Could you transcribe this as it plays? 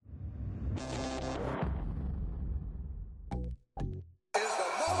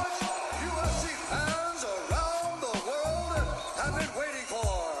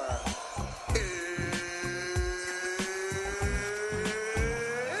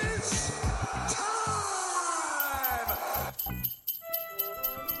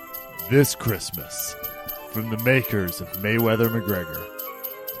This Christmas, from the makers of Mayweather McGregor,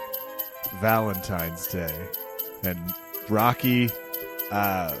 Valentine's Day, and Rocky,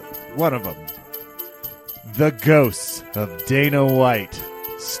 one of them, The Ghosts of Dana White,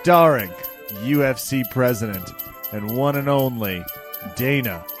 starring UFC president and one and only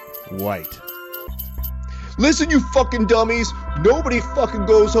Dana White. Listen, you fucking dummies. Nobody fucking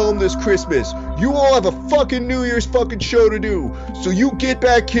goes home this Christmas. You all have a fucking New Year's fucking show to do. So you get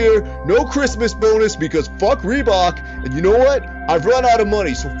back here, no Christmas bonus because fuck Reebok. And you know what? I've run out of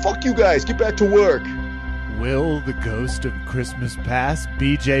money, so fuck you guys. Get back to work. Will the ghost of Christmas past,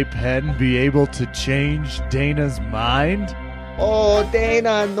 BJ Penn, be able to change Dana's mind? Oh,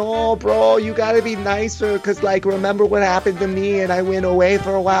 Dana, no, bro. You gotta be nicer because, remember what happened to me and I went away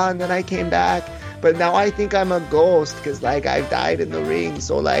for a while and then I came back. But now I think I'm a ghost because, I died in the ring.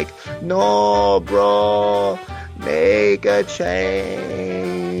 So, no, bro. Make a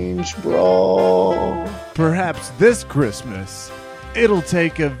change, bro. Perhaps this Christmas, it'll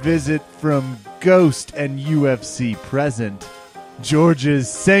take a visit from Ghost and UFC present, Georges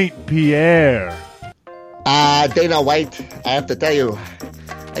St. Pierre. Dana White, I have to tell you,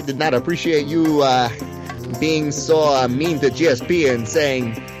 I did not appreciate you being so mean to GSP and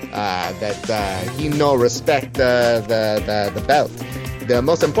saying that he no respect the belt. The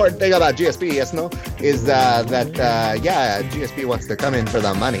most important thing about GSP, yes, no, is that GSP wants to come in for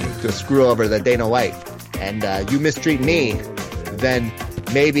the money to screw over the Dana White. And you mistreat me, then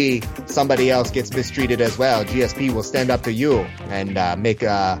maybe somebody else gets mistreated as well. GSP will stand up to you and make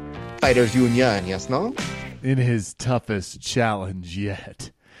a fighters union, yes, no? In his toughest challenge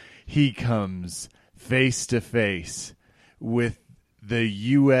yet, he comes face to face with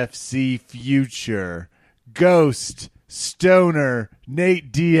the UFC future Ghost Stoner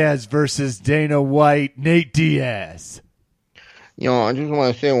Nate Diaz versus Dana White. Nate Diaz. I just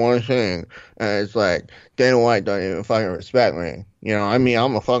want to say one thing. It's Dana White don't even fucking respect me.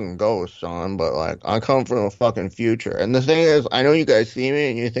 I'm a fucking ghost, son, but I come from a fucking future. And the thing is, I know you guys see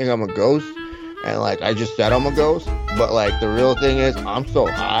me and you think I'm a ghost, and I just said I'm a ghost, but the real thing is, I'm so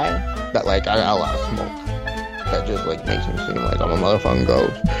high that I got a lot of smoke. That just makes me seem like I'm a motherfucking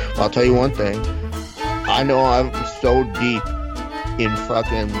ghost. I'll tell you one thing. I know I'm so deep in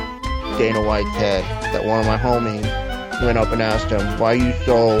fucking Dana White's head that one of my homies went up and asked him, why are you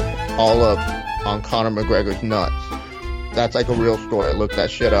so all up on Conor McGregor's nuts? That's a real story. Look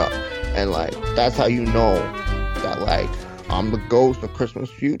that shit up. And that's how you know that I'm the ghost of Christmas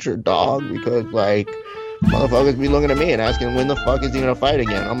future, dog, because motherfuckers be looking at me and asking when the fuck is he gonna fight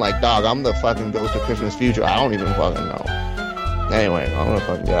again. I'm dog, I'm the fucking ghost of Christmas future. I don't even fucking know. Anyway, I'm gonna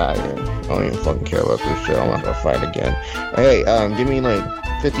fucking get out of here. I don't even fucking care about this shit. I'm not gonna fight again. Hey, give me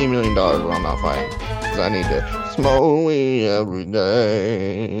 $15 million when I'm not fighting. Because I need to smoke weed every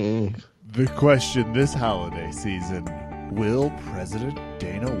day. The question this holiday season, will President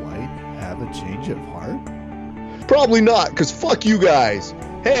Dana White have a change of heart? Probably not, because fuck you guys.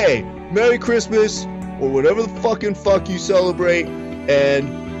 Hey, Merry Christmas, or whatever the fucking fuck you celebrate,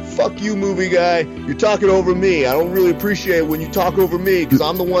 and fuck you, movie guy. You're talking over me. I don't really appreciate it when you talk over me, because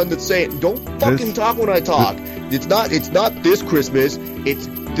I'm the one that's saying, don't fucking talk when I talk. It's not this Christmas. It's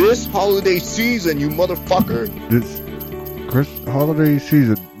this holiday season, you motherfucker. This holiday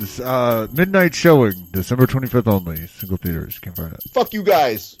season, this midnight showing, December 25th only, single theaters, can't find it. Fuck you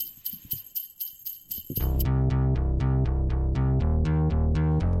guys.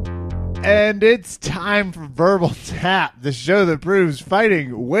 And it's time for Verbal Tap, the show that proves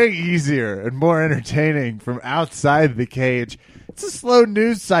fighting way easier and more entertaining from outside the cage. It's a slow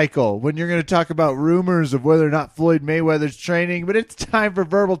news cycle when you're going to talk about rumors of whether or not Floyd Mayweather's training, but it's time for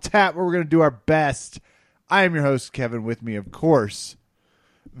Verbal Tap where we're going to do our best. I am your host, Kevin, with me, of course,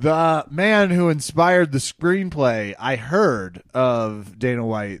 the man who inspired the screenplay I heard of Dana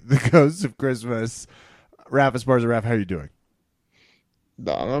White, The Ghosts of Christmas, Raph Esparza. Raph, how are you doing?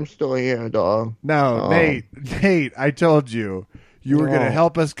 Dog, I'm still here, dog. No, Nate, I told you were going to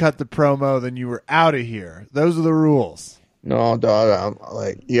help us cut the promo, then you were out of here. Those are the rules. No, dog,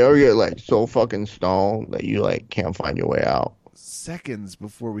 I'm you ever get so fucking stoned that you can't find your way out? Seconds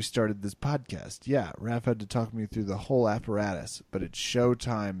before we started this podcast, yeah, Raph had to talk me through the whole apparatus, but it's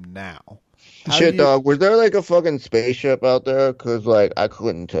showtime now. Dog, was there a fucking spaceship out there? Because I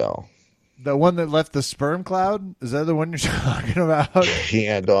couldn't tell. The one that left the sperm cloud? Is that the one you're talking about?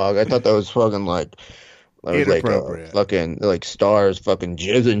 Yeah, dog. I thought that was fucking inappropriate. Fucking stars fucking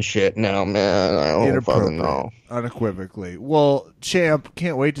jizz and shit now, man. I don't fucking know. Unequivocally. Well, champ,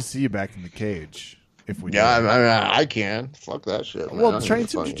 can't wait to see you back in the cage. If we Yeah, do. I can. Fuck that shit, man. Well, I train need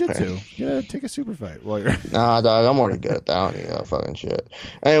to some fucking jiu-jitsu. pay. Yeah, take a super fight while you're. Nah, dog, I'm already good at that. I don't need that fucking shit.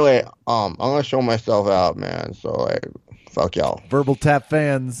 Anyway, I'm gonna show myself out, man. So like, fuck y'all. Verbal Tap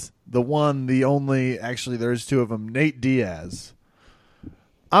fans, the one, the only. Actually, there's two of them. Nate Diaz.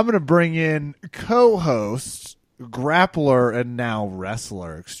 I'm gonna bring in co-host, grappler, and now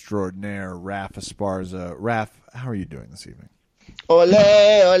wrestler extraordinaire, Raf Esparza. Raf, how are you doing this evening? Ole,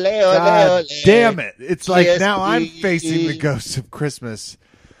 ole, ole, God ole. damn it! It's like GSP. now I'm facing the ghosts of Christmas.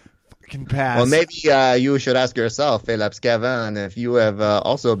 Fucking pass. Well, maybe you should ask yourself, Phillips Kevin, if you have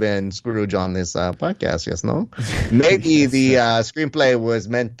also been Scrooge on this podcast. Yes, no? Maybe Yes, the screenplay was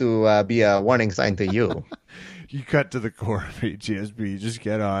meant to be a warning sign to you. You cut to the core of me, GSP. Just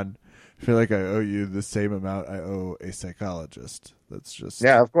get on. I feel like I owe you the same amount I owe a psychologist. That's just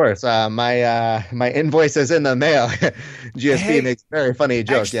Yeah, of course. My invoice is in the mail. GSP Hey, makes a very funny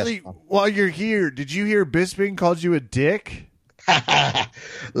joke. Actually, while you're here, did you hear Bisping called you a dick? Yes.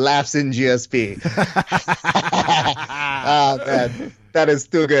 Laughs in GSP. Oh, man. That is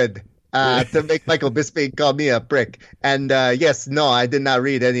too good. To make Michael Bisping call me a prick. And yes, no, I did not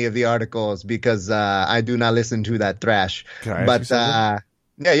read any of the articles because I do not listen to that trash. Can I ask you But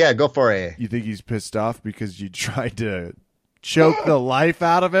something? yeah, go for it. You think he's pissed off because you tried to choke the life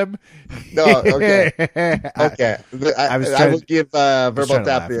out of him? No, okay. Okay. I was I trying- will give trying Verbal to Tap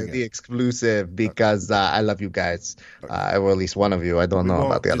laugh the again. exclusive because I love you guys. Or at least one of you. I don't know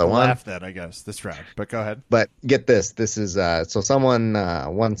about the other one. Laugh then, I guess, this round. But go ahead. But get this. This is so someone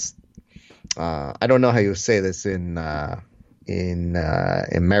once. I don't know how you say this in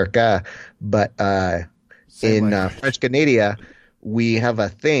America, but Same in language. French Canada, we have a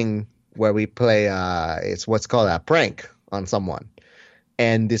thing where we play. It's what's called a prank on someone,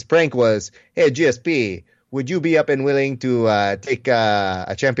 and this prank was, "Hey GSP, would you be up and willing to take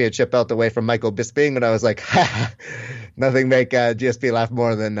a championship belt away from Michael Bisping?" And I was like, nothing make GSP laugh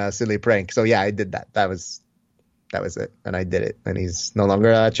more than a silly prank. So yeah, I did that. That was it, and I did it, and he's no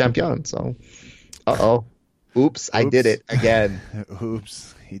longer a champion. So, oops, I did it again.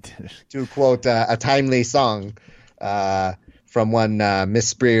 Oops, he did it. To quote a timely song from one Miss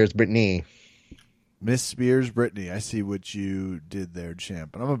Spears Brittany. Miss Spears Brittany, I see what you did there,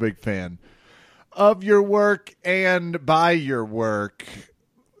 champ. And I'm a big fan of your work and by your work.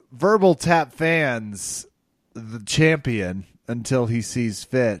 Verbal Tap fans, the champion until he sees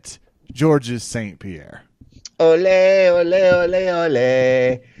fit, Georges St. Pierre. Ole, ole, ole,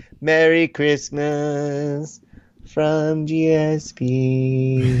 ole. Merry Christmas from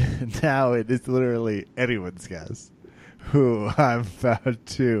GSP. Now it is literally anyone's guess who I'm about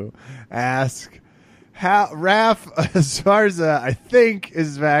to ask. How Raf Esparza, I think,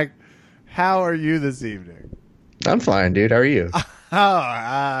 is back. How are you this evening? I'm fine, dude. How are you?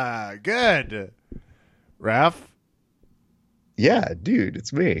 Good. Raf, Yeah, dude,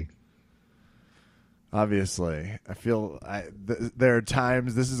 it's me. obviously, I feel there are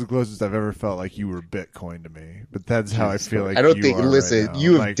times. This is the closest I've ever felt like you were Bitcoin to me, but that's how I feel like I don't you think. are right Listen, now.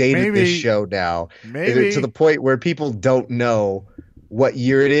 you have Like, dated maybe, this show now Maybe to the point where people don't know what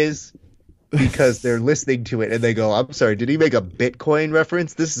year it is because they're listening to it and they go, "I'm sorry, did he make a Bitcoin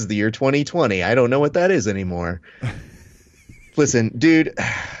reference? This is the year 2020. I don't know what that is anymore." Listen, dude.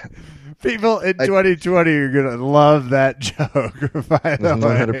 people in 2020 are gonna love that joke. By the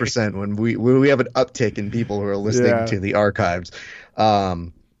way, 100%. When we have an uptick in people who are listening Yeah. to the archives.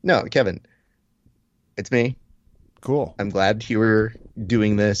 No, Kevin, it's me. Cool. I'm glad you were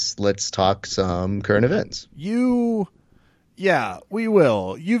doing this. Let's talk some current events. Yeah, we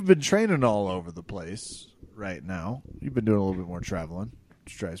will. You've been training all over the place right now. You've been doing a little bit more traveling,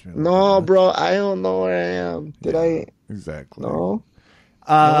 which drives me a little No, bit bro, I don't know where I am. Did I? nuts. Exactly. No.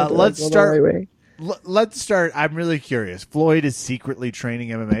 Did I Let's go the start. right way? Let's start. I'm really curious. Floyd is secretly training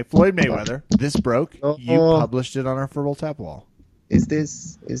MMA. Floyd Mayweather. This broke. Oh. You published it on our Verbal Tap wall. Is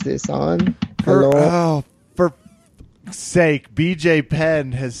this on? Hello. For fuck's sake, BJ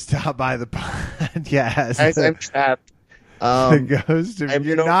Penn has stopped by the podcast. Guys, I'm trapped. The ghost of I'm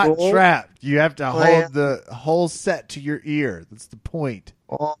you're no not fool. trapped. You have to I hold am. the whole set to your ear. That's the point.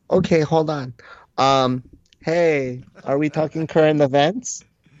 Oh, okay, hold on. Hey, are we talking current events?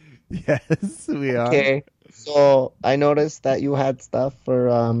 Yes, we are. Okay. So I noticed that you had stuff for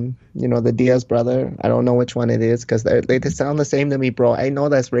the Diaz brother. I don't know which one it is because they sound the same to me, bro. I know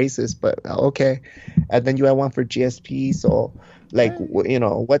that's racist, but okay. And then you had one for GSP. So like,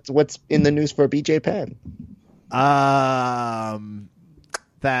 what's in the news for BJ Penn?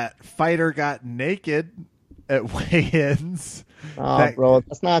 That fighter got naked at weigh-ins. Oh, bro,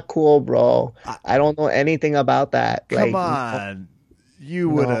 that's not cool, bro. I don't know anything about that. Come Like, on. You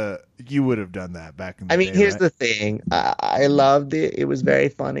would have done that back in the I mean, day, here's right? the thing. I loved it. It was very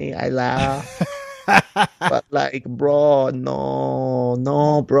funny. I laughed. But like, bro,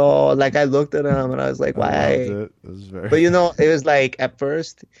 no, bro. Like, I looked at him and I was like, I loved why? it. It was very But it was like at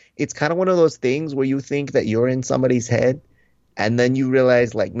first, it's kind of one of those things where you think that you're in somebody's head, and then you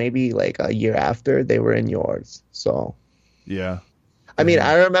realize like maybe like a year after they were in yours. So, yeah. I mean,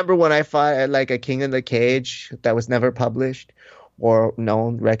 I remember when I fought like a King in the Cage that was never published or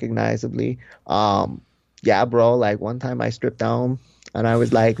known recognizably. Yeah, bro. Like one time I stripped down and I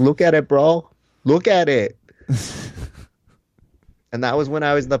was like, look at it, bro. Look at it. And that was when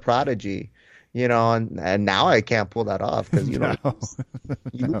I was the prodigy, and now I can't pull that off because, No.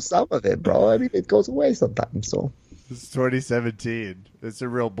 you lose some of it, bro. I mean, it goes away sometimes. So, It's 2017. It's a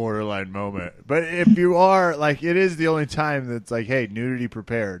real borderline moment. But if you are, like, it is the only time that's like, hey, nudity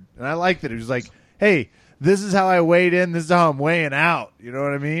prepared. And I like that. It was like, hey, this is how I weighed in. This is how I'm weighing out. You know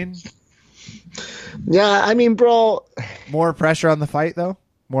what I mean? yeah, I mean, bro. More pressure on the fight, though?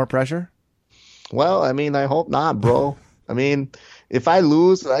 More pressure? Well, I mean, I hope not, bro. I mean, if I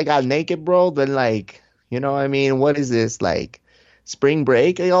lose and I got naked, bro, then like, I mean, what is this, like spring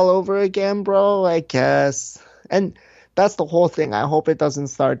break all over again, bro? I guess. And that's the whole thing. I hope it doesn't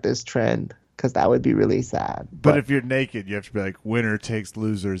start this trend because that would be really sad. But if you're naked, you have to be like, winner takes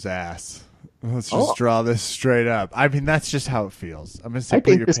loser's ass. Let's just Oh. draw this straight up. I mean, that's just how it feels. I'm going to say I put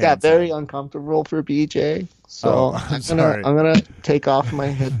think your this got pants very on. uncomfortable for BJ. So Oh, I'm sorry. I'm gonna take off my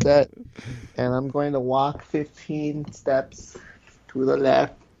headset and I'm going to walk 15 steps to the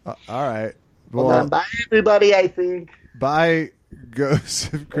left. All right. Hold Well, on. Bye, everybody. I think. bye,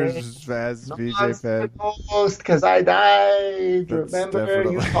 Ghost of Christmas Fest, BJ Fed. Because I died. That's Remember,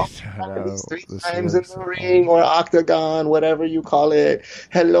 you definitely- talked I about know. these 3 This times in was- the ring or octagon, whatever you call it.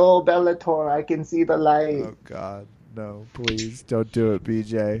 Hello, Bellator. I can see the light. Oh, God. No, please don't do it,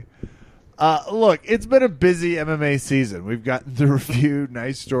 BJ. Look, it's been a busy MMA season. We've gotten through a few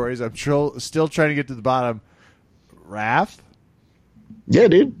nice stories. I'm still trying to get to the bottom. Raph? Yeah,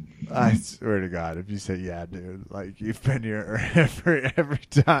 dude. I swear to God, if you say yeah, dude, like you've been here every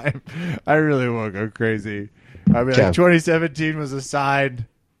time, I really will go crazy. I mean, Kev. like 2017 was a sign.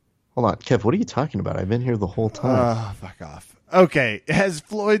 Hold on, Kev. What are you talking about? I've been here the whole time. Oh, fuck off. Okay, has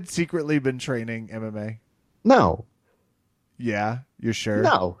Floyd secretly been training MMA? No, Yeah, you're sure?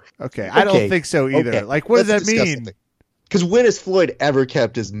 no. Okay, I don't Okay, think so either. okay. Like, what does Let's that discuss mean? something. Because when has Floyd ever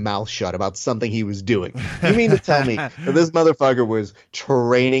kept his mouth shut about something he was doing? You mean to tell me that this motherfucker was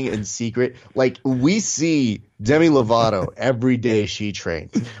training in secret? Like, we see Demi Lovato every day she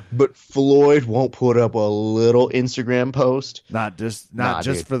trains, but Floyd won't put up a little Instagram post. Not just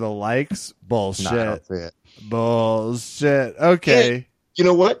dude. for the likes. Bullshit. Nah, that's it. Bullshit. Okay. And you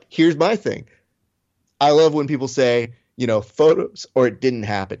know what? Here's my thing. I love when people say, photos or it didn't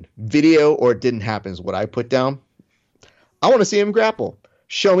happen. Video or it didn't happen is what I put down. I want to see him grapple.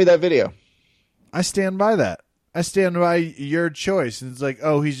 Show me that video. I stand by that. I stand by your choice. And it's like,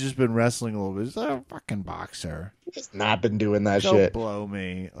 oh, he's just been wrestling a little bit. He's like, a fucking boxer. He's not been doing that Don't shit. blow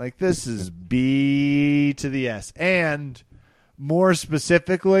me. Like, this is B to the S. And more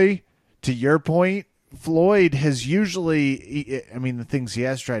specifically, to your point, Floyd has usually, I mean, the things he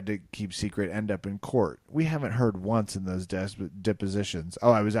has tried to keep secret end up in court. We haven't heard once in those depositions,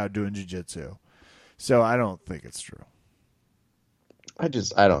 oh, I was out doing jiu-jitsu. So I don't think it's true. I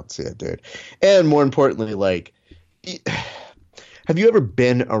don't see it, dude. And more importantly, like, have you ever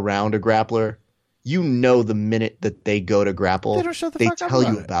been around a grappler? You know the minute that they go to grapple, They don't shut the fuck up tell you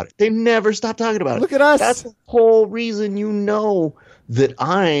about it. about it. They never stop talking about it. Look at us. That's the whole reason you know that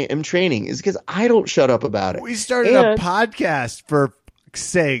I am training is because I don't shut up about it. We started a And- podcast for fuck's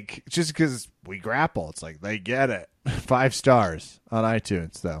sake just because we grapple. It's like they get it. 5 stars on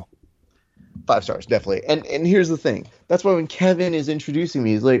iTunes, though. 5 stars, definitely. And here's the thing. That's why when Kevin is introducing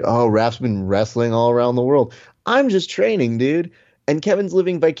me, he's like, oh, Raph's been wrestling all around the world. I'm just training, dude. And Kevin's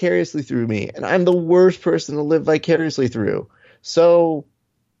living vicariously through me. And I'm the worst person to live vicariously through. So,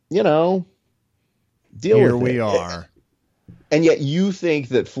 deal Here with it. we are. And yet you think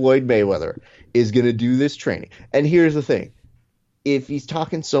that Floyd Mayweather is going to do this training. And here's the thing. If he's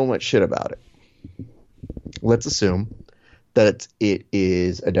talking so much shit about it, let's assume that it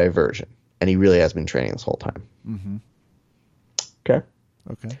is a diversion. And he really has been training this whole time. Mm-hmm. Okay.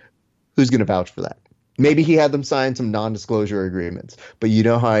 Okay. Who's going to vouch for that? Maybe he had them sign some non-disclosure agreements. But you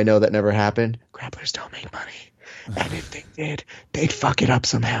know how I know that never happened? Grapplers don't make money. And if they did, they'd fuck it up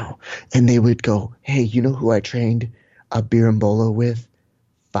somehow. And they would go, hey, you know who I trained a Birimbolo with?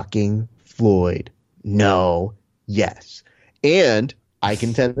 Fucking Floyd. No. Yes. And I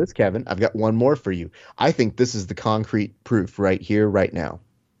contend this, Kevin. I've got one more for you. I think this is the concrete proof right here, right now.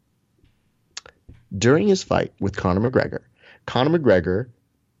 During his fight with Conor McGregor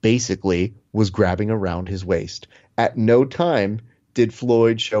basically was grabbing around his waist. At no time did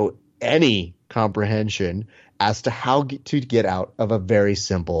Floyd show any comprehension as to how to get out of a very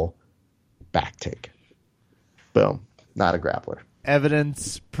simple back take. Boom. Not a grappler.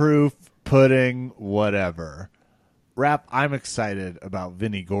 Evidence, proof, pudding, whatever. Rap, I'm excited about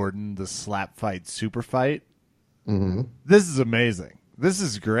Vinny Gordon, the slap fight super fight. Mm-hmm. This is amazing. This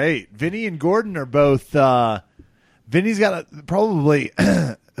is great. Vinny and Gordon are both. Vinny's got probably.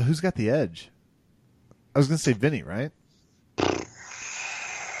 Who's got the edge? I was going to say Vinny, right?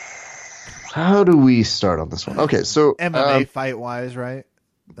 How do we start on this one? Okay, so MMA fight wise, right?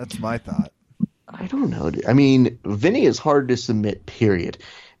 That's my thought. I don't know. I mean, Vinny is hard to submit, period.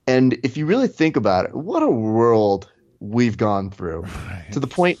 And if you really think about it, what a world we've gone through to the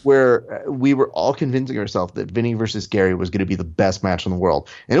point where we were all convincing ourselves that Vinny versus Gary was going to be the best match in the world.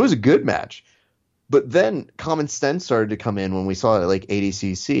 And it was a good match. But then common sense started to come in when we saw it at like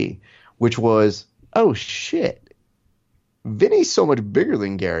ADCC, which was, oh shit, Vinny's so much bigger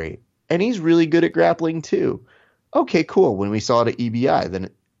than Gary. And he's really good at grappling too. Okay, cool. When we saw it at EBI, then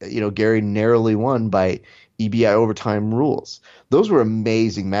Gary narrowly won by EBI overtime rules. Those were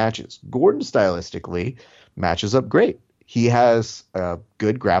amazing matches. Gordon stylistically matches up great. He has a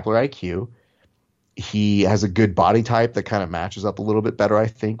good grappler IQ. He has a good body type that kind of matches up a little bit better, I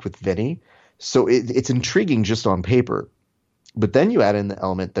think, with Vinny. So it's intriguing just on paper. But then you add in the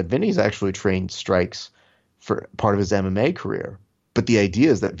element that Vinny's actually trained strikes for part of his MMA career. But the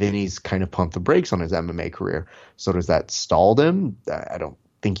idea is that Vinny's kind of pumped the brakes on his MMA career. So does that stall him? I don't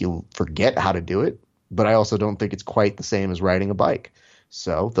think you'll forget how to do it. But I also don't think it's quite the same as riding a bike.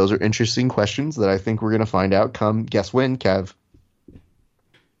 So those are interesting questions that I think we're going to find out come guess when, Kev?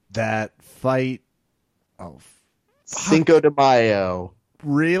 That fight. Oh, Cinco de Mayo.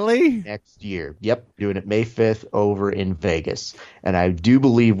 Really? Next year. Yep. Doing it May 5th over in Vegas. And I do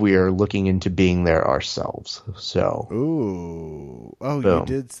believe we are looking into being there ourselves. So. Ooh. Oh, boom. You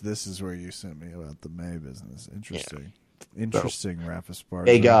did. This is where you sent me about the May business. Interesting. Yeah. Interesting, Rafa Esparza.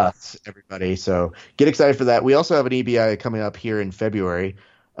 Hey, goths, everybody. So get excited for that. We also have an EBI coming up here in February.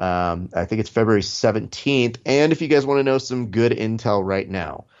 I think it's February 17th. And if you guys want to know some good intel right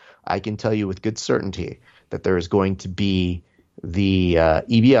now, I can tell you with good certainty that there is going to be the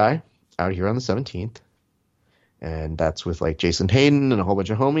EBI out here on the 17th. And that's with like Jason Hayden and a whole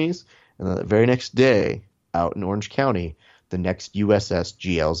bunch of homies. And then the very next day out in Orange County, the next USS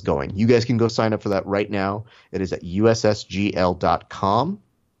GL is going. You guys can go sign up for that right now. It is at ussgl.com.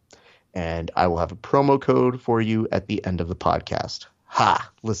 And I will have a promo code for you at the end of the podcast.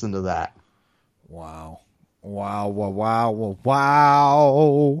 Ha! Listen to that. Wow. Wow, wow, wow, wow,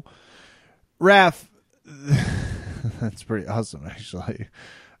 wow. Raph, that's pretty awesome, actually.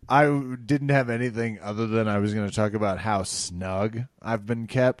 I didn't have anything other than I was going to talk about how snug I've been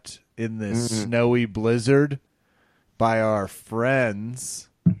kept in this snowy blizzard by our friends,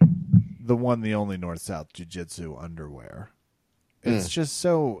 the one, the only North-South Jiu-Jitsu underwear. It's just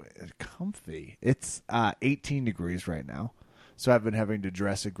so comfy. It's 18 degrees right now, so I've been having to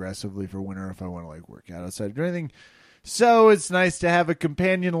dress aggressively for winter if I want to like work out outside or do anything. So it's nice to have a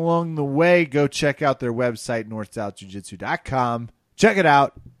companion along the way. Go check out their website, northsouthjujitsu.com. Check it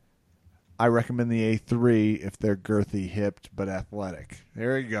out. I recommend the A3 if they're girthy, hipped, but athletic.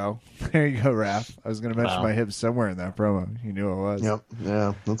 There you go. There you go, Raph. I was going to mention my hips somewhere in that promo. You knew it was. Yep.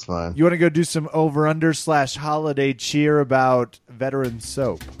 Yeah, that's fine. You want to go do some over-under/holiday cheer about veteran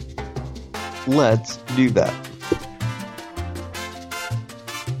soap? Let's do that.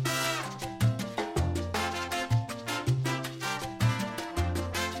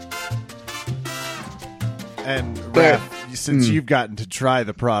 And Raph, since you've gotten to try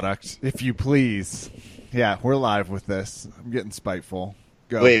the product, if you please. Yeah, we're live with this. I'm getting spiteful.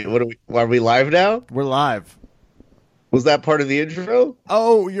 Go. Wait, are we live now? We're live. Was that part of the intro?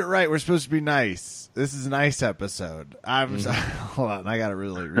 Oh, you're right. We're supposed to be nice. This is a nice episode. Hold on. I got to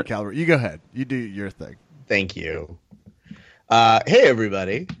really recalibrate. You go ahead. You do your thing. Thank you. Hey,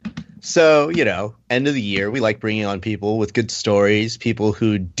 everybody. So, end of the year, we like bringing on people with good stories, people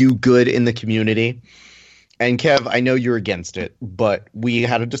who do good in the community. And Kev, I know you're against it, but we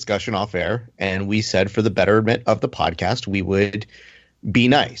had a discussion off air, and we said for the betterment of the podcast, we would be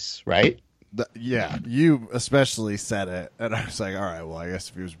nice, right? Yeah, you especially said it, and I was like, all right, well, I guess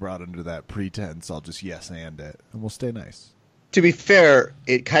if he was brought under that pretense, I'll just yes and it, and we'll stay nice. To be fair,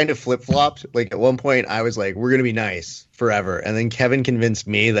 it kind of flip-flopped. Like, at one point, I was like, we're going to be nice forever, and then Kevin convinced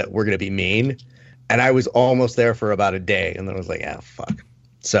me that we're going to be mean, And I was almost there for about a day, and then I was like, fuck.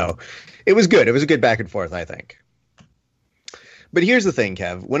 So it was good. It was a good back and forth, I think. But here's the thing,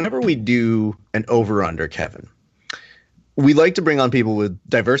 Kev. Whenever we do an over-under, Kevin, we like to bring on people with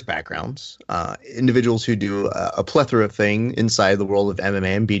diverse backgrounds, individuals who do a plethora of things inside the world of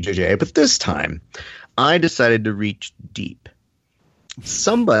MMA and BJJ. But this time, I decided to reach deep.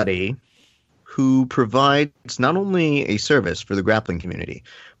 Somebody who provides not only a service for the grappling community,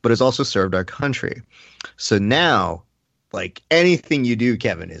 but has also served our country. So now, like, anything you do,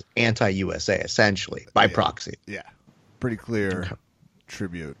 Kevin, is anti-USA, essentially, by proxy. Yeah. Pretty clear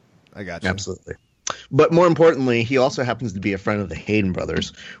tribute. I got you. Absolutely. But more importantly, he also happens to be a friend of the Hayden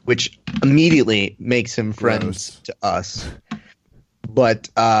brothers, which immediately makes him friends to us. But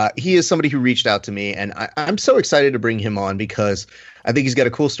he is somebody who reached out to me, and I'm so excited to bring him on because I think he's got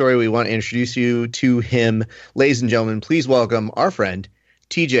a cool story. We want to introduce you to him. Ladies and gentlemen, please welcome our friend,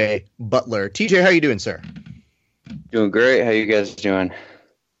 TJ Butler. TJ, how you doing, sir? Doing great. How you guys doing?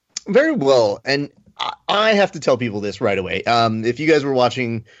 Very well. And I have to tell people this right away. If you guys were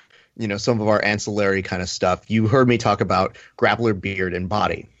watching, some of our ancillary kind of stuff, you heard me talk about Grappler Beard and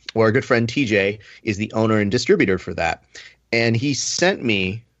Body. Well, our good friend TJ is the owner and distributor for that. And he sent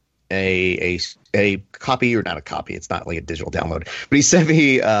me a copy, or not a copy, it's not like a digital download, but he sent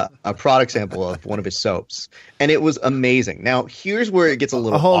me a product sample of one of his soaps, and it was amazing. Now, here's where it gets a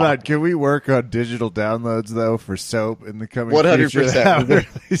little Hold odd. on, can we work on digital downloads though for soap in the coming 100%.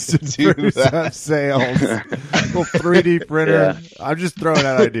 future? Some sales, little 3D printer. Yeah. I'm just throwing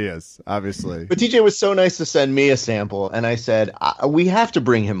out ideas, obviously. But TJ was so nice to send me a sample, and I said we have to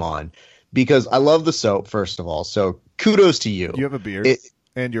bring him on because I love the soap. First of all, so kudos to you. You have a beard.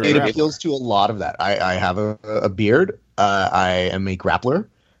 And it appeals to a lot of that. I have a beard. I am a grappler.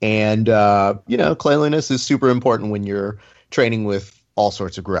 And, cleanliness is super important when you're training with all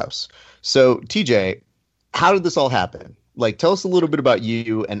sorts of gross. So, TJ, how did this all happen? Like, tell us a little bit about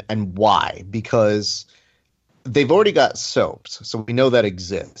you and why. Because they've already got soaps, so we know that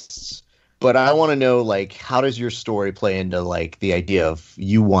exists. But I want to know, like, how does your story play into, like, the idea of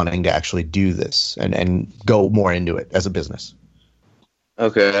you wanting to actually do this and go more into it as a business?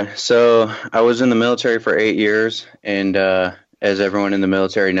 Okay, so I was in the military for 8 years, and as everyone in the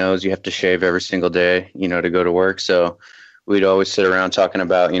military knows, you have to shave every single day, to go to work. So we'd always sit around talking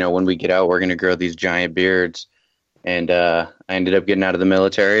about, when we get out, we're going to grow these giant beards. And I ended up getting out of the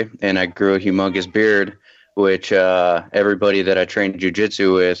military, and I grew a humongous beard, which everybody that I trained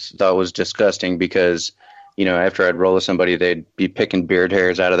jiu-jitsu with thought was disgusting because, after I'd roll with somebody, they'd be picking beard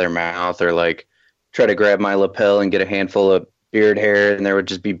hairs out of their mouth or, like, try to grab my lapel and get a handful of beard hair, and there would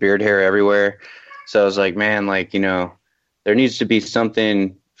just be beard hair everywhere. So I was like, man, like, there needs to be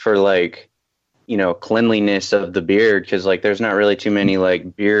something for, like, cleanliness of the beard, because, like, there's not really too many,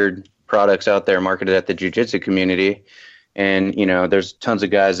 like, beard products out there marketed at the jiu-jitsu community. And, there's tons of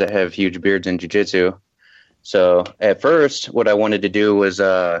guys that have huge beards in jiu-jitsu. So at first, what I wanted to do was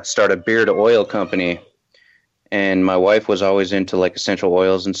start a beard oil company. And my wife was always into, like, essential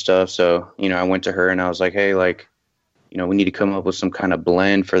oils and stuff. So, I went to her and I was like, hey, like, we need to come up with some kind of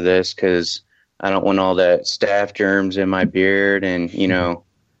blend for this because I don't want all that staph germs in my beard and,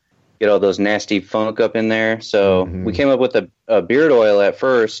 get all those nasty funk up in there. So we came up with a beard oil at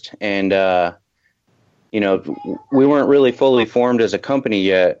first, and, we weren't really fully formed as a company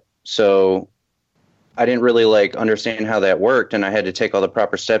yet. So I didn't really, like, understand how that worked, and I had to take all the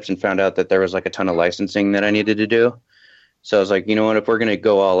proper steps and found out that there was, like, a ton of licensing that I needed to do. So I was like, you know what, if we're going to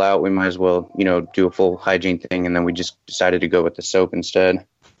go all out, we might as well, do a full hygiene thing. And then we just decided to go with the soap instead.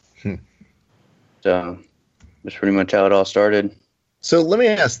 So that's pretty much how it all started. So let me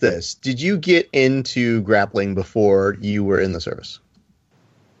ask this. Did you get into grappling before you were in the service?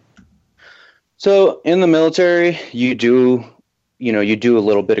 So in the military, you do a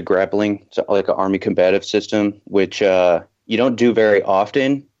little bit of grappling, so like an Army combative system, which you don't do very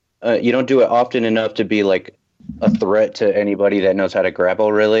often. You don't do it often enough to be like a threat to anybody that knows how to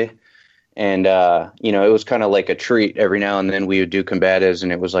grapple, really. And, it was kind of like a treat. Every now and then we would do combatives,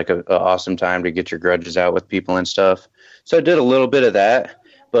 and it was like a awesome time to get your grudges out with people and stuff. So I did a little bit of that,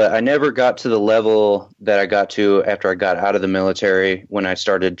 but I never got to the level that I got to after I got out of the military when I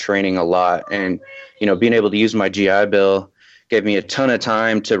started training a lot. And, being able to use my GI Bill gave me a ton of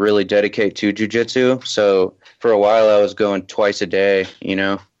time to really dedicate to jiu-jitsu. So for a while I was going twice a day,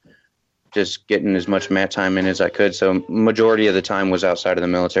 just getting as much mat time in as I could. So majority of the time was outside of the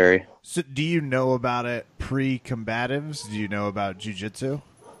military. So do you know about it pre-combatives? Do you know about jiu-jitsu?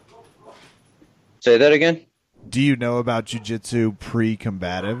 Say that again? Do you know about jiu-jitsu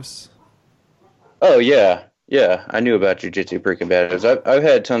pre-combatives? Oh, yeah. Yeah, I knew about jujitsu pre-combatives. I've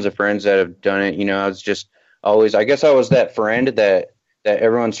had tons of friends that have done it. You know, I was just always, I guess I was that friend that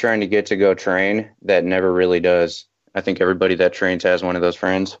everyone's trying to get to go train that never really does. I think everybody that trains has one of those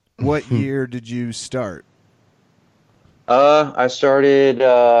friends. What year did you start? I started,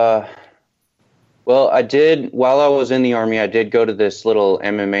 well, I did, while I was in the Army, I did go to this little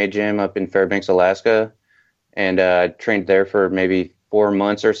MMA gym up in Fairbanks, Alaska, and I trained there for maybe 4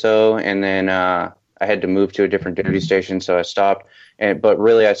 months or so, and then I had to move to a different duty station, so I stopped. But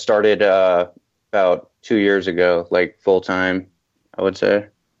really, I started about 2 years ago, like full-time, I would say.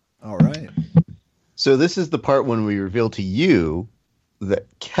 All right. So this is the part when we reveal to you that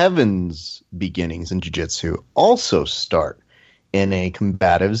Kevin's beginnings in jiu-jitsu also start in a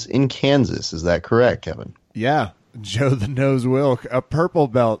combatives in Kansas. Is that correct, Kevin? Yeah. Joe the Nose Wilk, a purple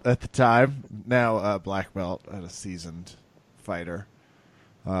belt at the time, now a black belt and a seasoned fighter.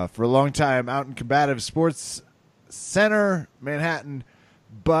 For a long time out in Combative Sports Center, Manhattan.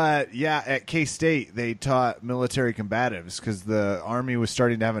 But, yeah, at K-State, they taught military combatives because the Army was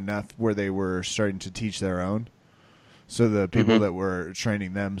starting to have enough where they were starting to teach their own. So the people that were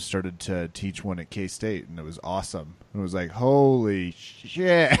training them started to teach one at K-State, and it was awesome. It was like, holy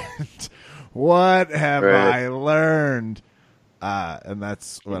shit, what have I learned? And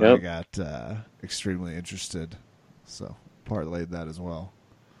that's when I got extremely interested. So parlayed that as well.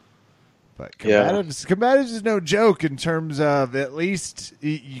 But combatives is no joke in terms of, at least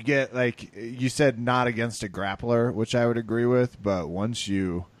you get, like you said, not against a grappler, which I would agree with, but once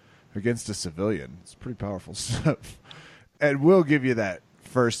you against a civilian, it's pretty powerful stuff. And we'll give you that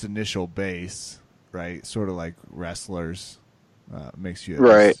first initial base, right? Sort of like wrestlers, makes you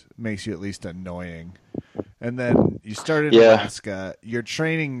at least annoying. And then you start in Alaska. You're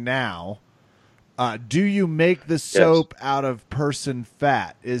training now. Do you make the soap out of person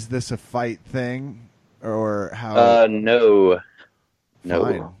fat? Is this a fight thing, or how? No.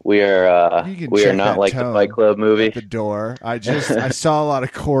 Fine. We are not like the Fight Club movie. At the door. I saw a lot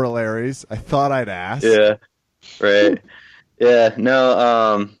of corollaries. I thought I'd ask. Yeah. Right. Yeah.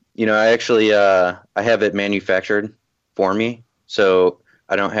 No. I actually I have it manufactured for me, so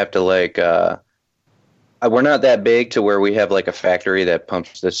I don't have to like. We're not that big to where we have like a factory that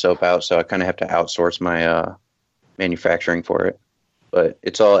pumps this soap out, so I kind of have to outsource my manufacturing for it. But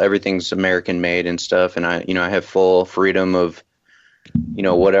everything's American made and stuff, and I have full freedom of,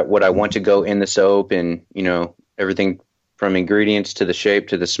 what I want to go in the soap, and everything from ingredients to the shape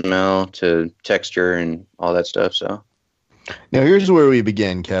to the smell to texture and all that stuff. So now here's where we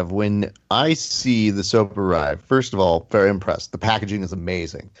begin, Kev. When I see the soap arrive, first of all, very impressed. The packaging is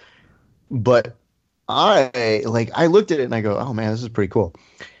amazing, but I looked at it and I go, oh man, this is pretty cool.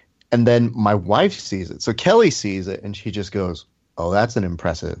 And then my wife sees it. So Kelly sees it and she just goes, oh, that's an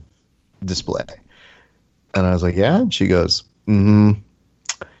impressive display. And I was like, yeah. And she goes,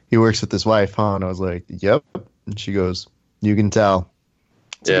 he works with his wife, huh? And I was like, yep. And she goes, you can tell.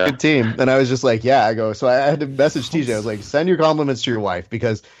 It's a good team. And I was just like, yeah. I go, so I had to message TJ. I was like, send your compliments to your wife,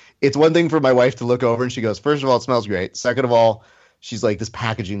 because it's one thing for my wife to look over and she goes, first of all, it smells great. Second of all, she's like, this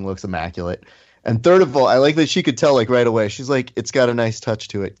packaging looks immaculate. And third of all, I like that she could tell like right away. She's like, it's got a nice touch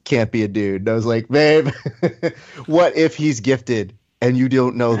to it. Can't be a dude. And I was like, babe, what if he's gifted and you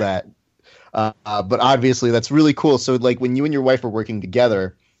don't know that? But obviously that's really cool. So like when you and your wife are working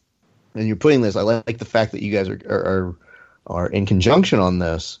together and you're putting this, I like the fact that you guys are in conjunction on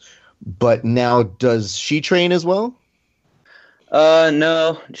this. But now, does she train as well?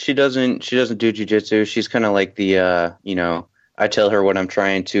 No, she doesn't. She doesn't do jiu-jitsu. She's kind of like the, I tell her what I'm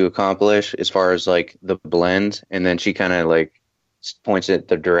trying to accomplish as far as like the blend, and then she kind of like points it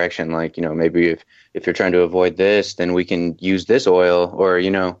the direction, like, maybe if you're trying to avoid this, then we can use this oil, or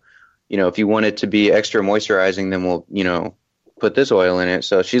if you want it to be extra moisturizing, then we'll put this oil in it.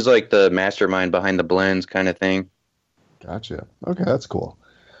 So she's like the mastermind behind the blends kind of thing. Gotcha. Okay, that's cool.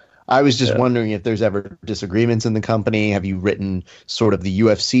 I was just wondering if there's ever disagreements in the company. Have you written sort of the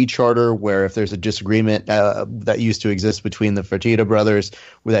UFC charter where if there's a disagreement that used to exist between the Fertitta brothers,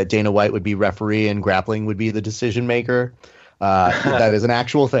 where that Dana White would be referee and grappling would be the decision maker? That is an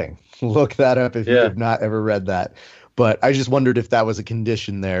actual thing. Look that up if you have not ever read that. But I just wondered if that was a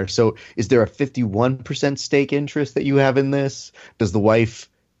condition there. So is there a 51% stake interest that you have in this? Does the wife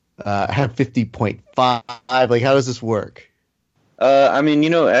have 50.5? Like, how does this work?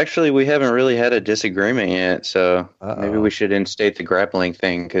 Actually, we haven't really had a disagreement yet, so maybe we should instate the grappling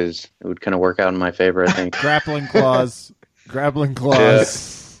thing, because it would kind of work out in my favor, I think. Grappling clause.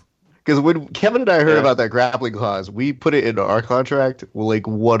 Because when Kevin and I heard about that grappling clause, we put it into our contract like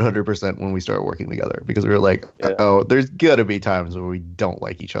 100% when we started working together, because we were like, oh, there's got to be times where we don't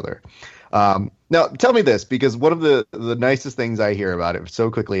like each other. Now, tell me this, because one of the nicest things I hear about it so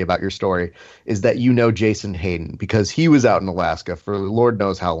quickly about your story is that you know Jason Hayden, because he was out in Alaska for Lord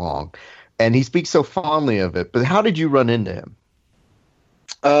knows how long, and he speaks so fondly of it. But how did you run into him?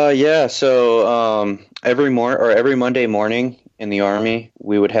 Yeah. So every Monday morning in the Army,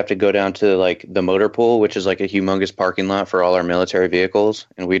 we would have to go down to like the motor pool, which is like a humongous parking lot for all our military vehicles,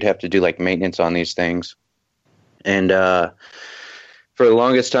 and we'd have to do like maintenance on these things. And for the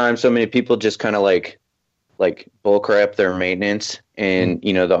longest time, so many people just kind of like bullcrap their maintenance. And,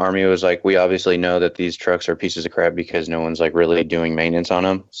 you know, the Army was like, we obviously know that these trucks are pieces of crap because no one's like really doing maintenance on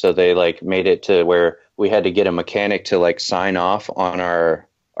them. So they like made it to where we had to get a mechanic to like sign off on our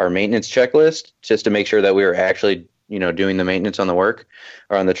maintenance checklist just to make sure that we were actually, you know, doing the maintenance on the work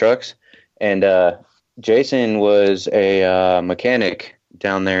or on the trucks. And Jason was a mechanic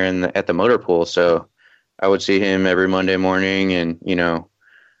down there at the motor pool. So I would see him every Monday morning and, you know,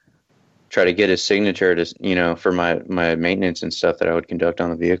 try to get his signature to, you know, for my maintenance and stuff that I would conduct on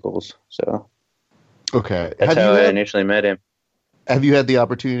the vehicles. So Okay. that's how I initially met him. Have you had the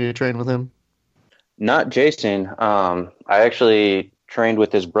opportunity to train with him? Not Jason. I actually trained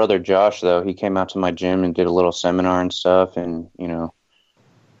with his brother Josh, though. He came out to my gym and did a little seminar and stuff, and, you know,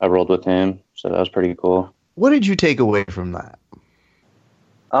 I rolled with him. So that was pretty cool. What did you take away from that?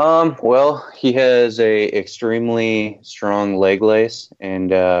 Well, he has a extremely strong leg lace,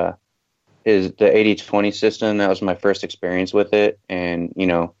 and the 80-20 system, that was my first experience with it. And, you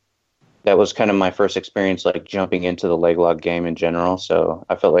know, that was kind of my first experience, like jumping into the leg lock game in general. So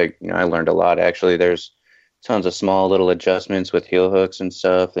I felt like, you know, I learned a lot. Actually, there's tons of small little adjustments with heel hooks and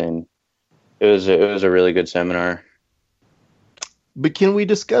stuff. And it was a really good seminar. But can we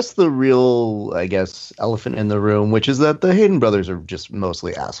discuss the real, I guess, elephant in the room, which is that the Hayden brothers are just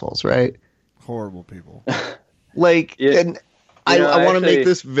mostly assholes, right? Horrible people. Like, Yeah. and I want to make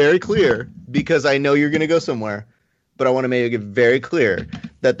this very clear, because I know you're going to go somewhere, but I want to make it very clear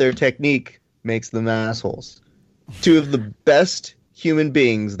that their technique makes them assholes. Two of the best human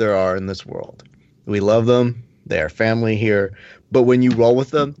beings there are in this world. We love them. They are family here. But when you roll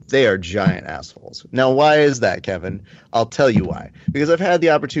with them, they are giant assholes. Now, why is that, Kevin? I'll tell you why. Because I've had the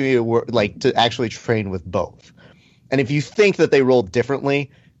opportunity to actually train with both. And if you think that they roll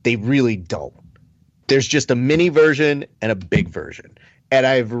differently, they really don't. There's just a mini version and a big version. And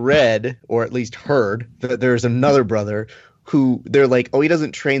I've read, or at least heard, that there's another brother who they're like, oh, he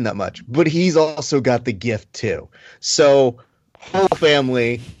doesn't train that much, but he's also got the gift too. So whole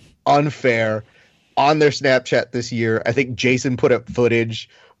family, unfair. On their Snapchat this year, I think Jason put up footage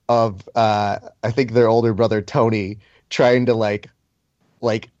of I think their older brother Tony trying to like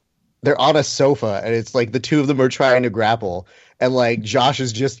they're on a sofa, and it's like the two of them are trying to grapple, and like Josh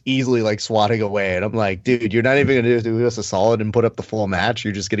is just easily like swatting away, and I'm like, dude, you're not even gonna do us a solid and put up the full match.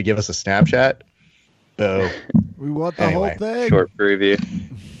 You're just gonna give us a Snapchat. So We want the Anyway, whole thing. Short preview.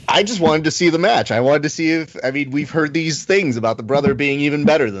 I just wanted to see the match. I wanted to see if, I mean, we've heard these things about the brother being even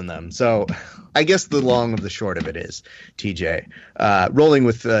better than them. So I guess the long of the short of it is, TJ, rolling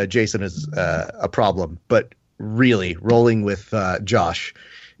with Jason is a problem, but really rolling with Josh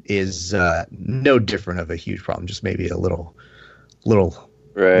is no different of a huge problem. Just maybe a little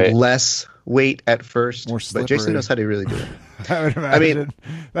Right. less weight at first. More But Jason slippery. knows how to really do it. I would imagine.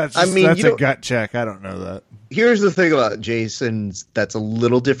 That's I mean, that's you a don't- gut check. I don't know that. Here's the thing about Jason's that's a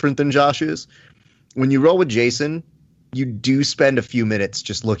little different than Josh's. When you roll with Jason, you do spend a few minutes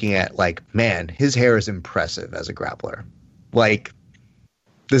just looking at, like, man, his hair is impressive as a grappler. Like,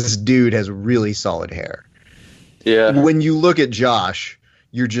 this dude has really solid hair. Yeah. When you look at Josh,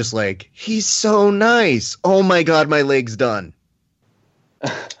 you're just like, he's so nice. Oh my God, my leg's done.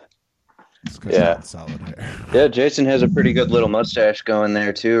 It's 'cause Yeah. it's solid hair. Yeah, Jason has a pretty good little mustache going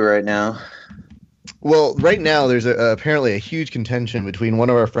there too right now. Well, right now there's apparently a huge contention between one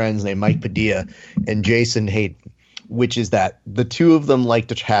of our friends named Mike Padilla and Jason Hayden, which is that the two of them like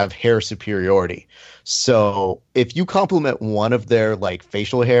to have hair superiority. So if you compliment one of their like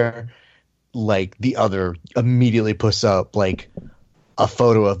facial hair, like the other immediately puts up like a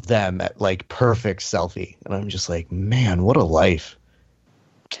photo of them at like perfect selfie. And I'm just like, man, what a life.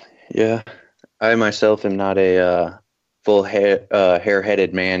 Yeah, I myself am not a full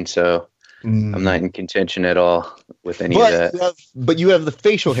hair-headed man, so I'm not in contention at all with any of that. But you have the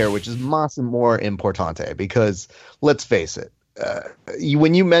facial hair, which is más and more importante, because let's face it,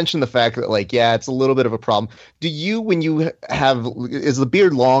 when you mention the fact that, like, yeah, it's a little bit of a problem, do you, when you have, is the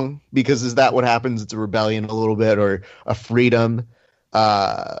beard long? Because is that what happens? It's a rebellion a little bit, or a freedom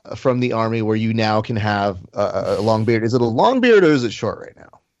from the army where you now can have a long beard? Is it a long beard or is it short right now?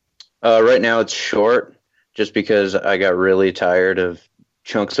 Right now it's short, just because I got really tired of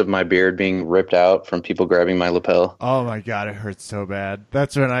chunks of my beard being ripped out from people grabbing my lapel. Oh my God, it hurts so bad.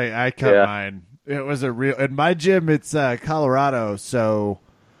 That's when I cut mine. It was a real, in my gym, it's Colorado, so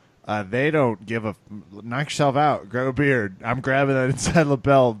they don't give a, knock yourself out, grow a beard. I'm grabbing that inside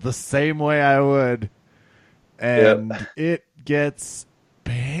lapel the same way I would. And it gets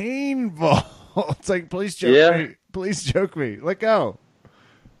painful. It's like, please choke me. Please choke me. Let go.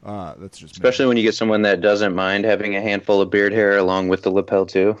 That's just especially when you get someone that doesn't mind having a handful of beard hair along with the lapel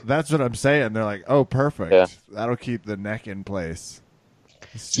too. That's what I'm saying. They're like, oh, perfect. Yeah. That'll keep the neck in place.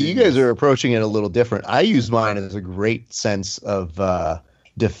 So you guys are approaching it a little different. I use mine as a great sense of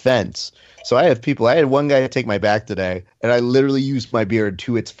defense. So I had one guy take my back today, and I literally used my beard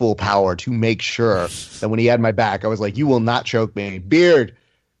to its full power to make sure that when he had my back, I was like, you will not choke me. Beard,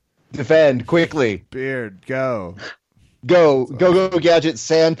 defend quickly. Beard, go. Go, gadget,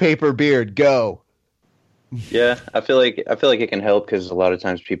 sandpaper, beard, go. Yeah, I feel like it can help because a lot of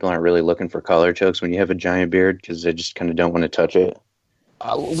times people aren't really looking for collar chokes when you have a giant beard because they just kind of don't want to touch it.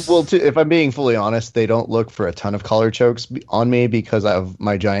 If I'm being fully honest, they don't look for a ton of collar chokes on me because of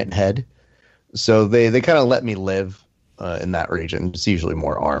my giant head. So they kind of let me live in that region. It's usually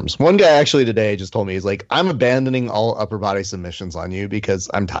more arms. One guy actually today just told me, he's like, I'm abandoning all upper body submissions on you because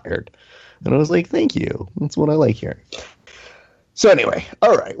I'm tired. And I was like, thank you. That's what I like hearing. So anyway,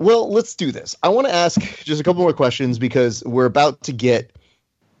 all right. Well, let's do this. I want to ask just a couple more questions because we're about to get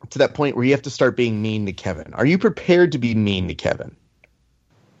to that point where you have to start being mean to Kevin. Are you prepared to be mean to Kevin?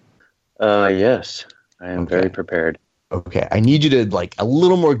 Yes, I am very prepared. Okay, I need you to like a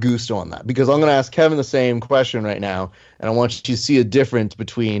little more gusto on that because I'm going to ask Kevin the same question right now, and I want you to see a difference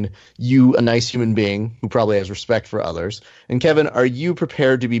between you, a nice human being who probably has respect for others, and Kevin. Are you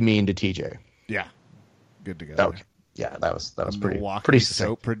prepared to be mean to TJ? Yeah, good to go. Okay, yeah, that was pretty Milwaukee succinct.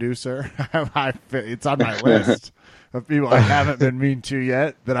 soap producer. It's on my list of people I haven't been mean to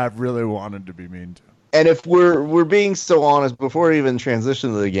yet that I've really wanted to be mean to. And if we're being so honest, before we even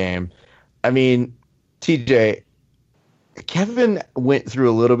transition to the game, I mean, TJ. Kevin went through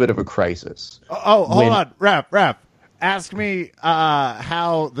a little bit of a crisis. Oh, hold on. Rap. Ask me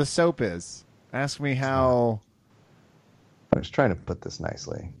how the soap is. Ask me how... I was trying to put this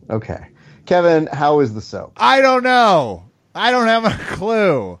nicely. Okay. Kevin, how is the soap? I don't know. I don't have a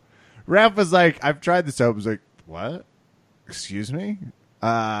clue. Rap was like, I've tried the soap. I was like, what? Excuse me?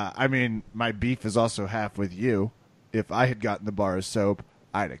 I mean, my beef is also half with you. If I had gotten the bar of soap,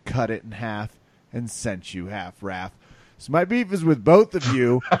 I'd have cut it in half and sent you half, Rap. So my beef is with both of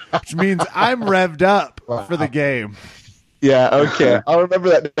you, which means I'm revved up for the game. Yeah, okay. I'll remember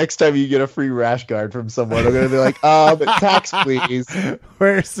that next time you get a free rash guard from someone. I'm going to be like, tax, please.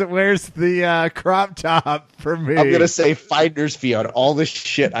 Where's the crop top for me? I'm going to say finder's fee on all the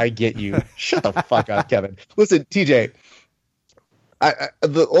shit I get you. Shut the fuck up, Kevin. Listen, TJ,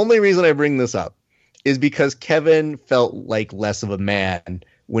 the only reason I bring this up is because Kevin felt like less of a man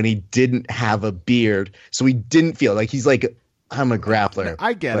when he didn't have a beard. So he didn't feel like he's like, I'm a grappler.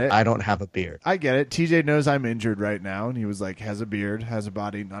 I get it. I don't have a beard. I get it. TJ knows I'm injured right now, and he was like, has a beard, has a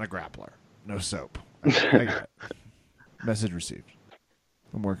body, not a grappler. No soap. I get it. Message received.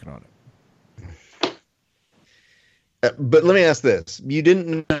 I'm working on it. But let me ask this. You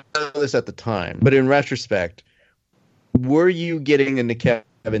didn't know this at the time, but in retrospect, were you getting into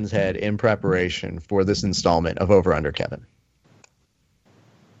Kevin's head in preparation for this installment of Over Under Kevin?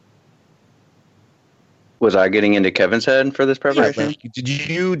 Was I getting into Kevin's head for this preparation?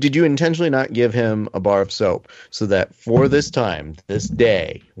 Did you intentionally not give him a bar of soap so that for this time, this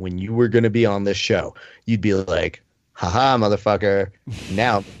day, when you were going to be on this show, you'd be like, haha, motherfucker,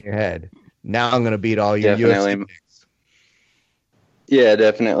 now I'm in your head. Now I'm going to beat all your UFC picks. Yeah,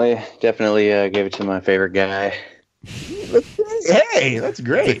 definitely. Definitely gave it to my favorite guy. Hey, that's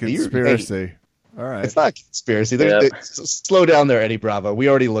great. It's a conspiracy. All right. It's not a conspiracy. Slow down there, Eddie Bravo. We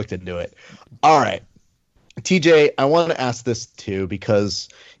already looked into it. All right. TJ, I want to ask this too because,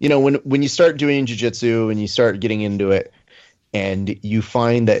 you know, when you start doing jiu-jitsu and you start getting into it and you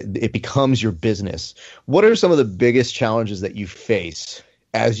find that it becomes your business, what are some of the biggest challenges that you face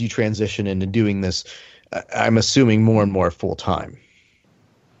as you transition into doing this, I'm assuming more and more full-time?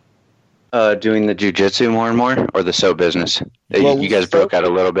 Doing the jiu-jitsu more and more or the soap business? Well, you guys broke out a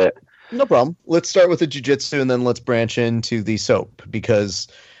little bit. No problem. Let's start with the jiu-jitsu and then let's branch into the soap because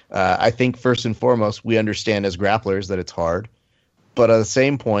I think first and foremost, we understand as grapplers that it's hard. But at the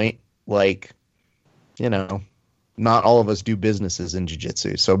same point, like, you know, not all of us do businesses in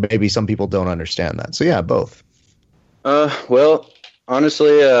jiu-jitsu. So maybe some people don't understand that. So, yeah, both. Well,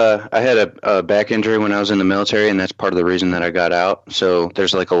 honestly, I had a back injury when I was in the military, and that's part of the reason that I got out. So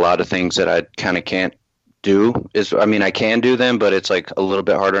there's like a lot of things that I kind of can't do is, I mean, I can do them, but it's like a little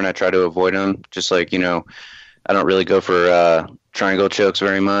bit harder, and I try to avoid them. Just like, I don't really go for triangle chokes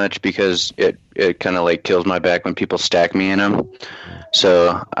very much because it kind of like kills my back when people stack me in them.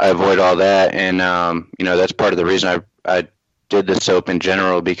 So I avoid all that, and that's part of the reason I did the soap in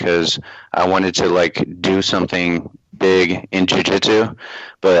general, because I wanted to like do something big in jiu-jitsu,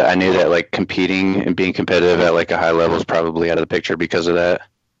 but I knew that like competing and being competitive at like a high level is probably out of the picture because of that.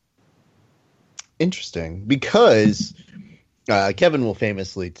 Interesting, because Kevin will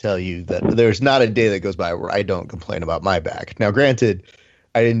famously tell you that there's not a day that goes by where I don't complain about my back. Now, granted,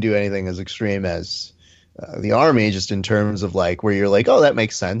 I didn't do anything as extreme as the Army, just in terms of like where you're like, oh, that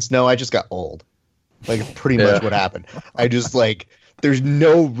makes sense. No, I just got old. Like pretty much what happened. I just like, there's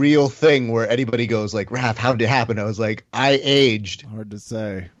no real thing where anybody goes like, Raph, how did it happen? I was like, I aged. Hard to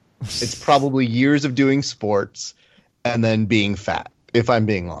say. It's probably years of doing sports and then being fat, if I'm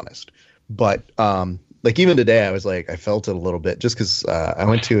being honest. But like even today, I was like, I felt it a little bit just because I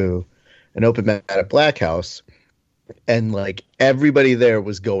went to an open mat at Black House, and like everybody there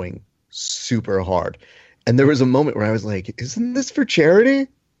was going super hard. And there was a moment where I was like, isn't this for charity?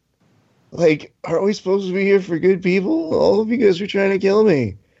 Like, aren't we supposed to be here for good people? All of you guys are trying to kill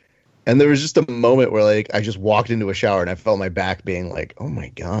me. And there was just a moment where like I just walked into a shower and I felt my back being like, oh my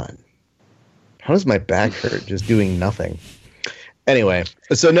God, how does my back hurt just doing nothing? Anyway,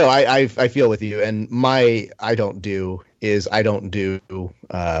 so no, I feel with you. And I don't do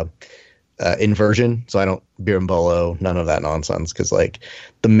inversion. So I don't berimbolo, none of that nonsense. Because like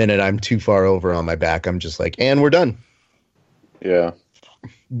the minute I'm too far over on my back, I'm just like, and we're done. Yeah.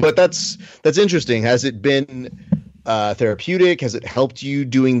 But that's interesting. Has it been therapeutic? Has it helped you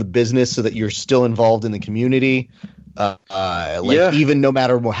doing the business so that you're still involved in the community? Even no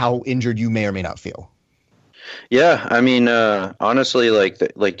matter how injured you may or may not feel. Yeah, I mean, honestly,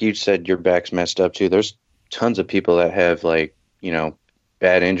 like you said, your back's messed up too. There's tons of people that have like,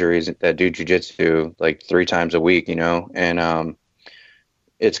 bad injuries that do jiu-jitsu like 3 times a week, and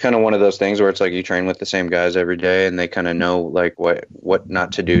it's kind of one of those things where it's like you train with the same guys every day, and they kind of know like what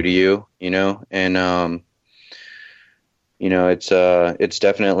not to do to you, and it's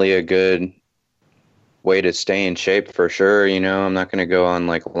definitely a good way to stay in shape for sure. I'm not going to go on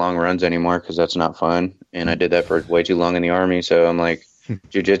like long runs anymore because that's not fun, and I did that for way too long in the Army. So I'm like,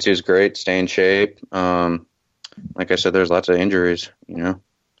 jiu-jitsu is great, stay in shape. Like I said, there's lots of injuries, So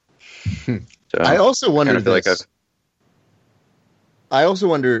I also wonder I also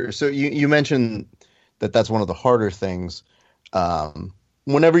wonder, so you mentioned that that's one of the harder things.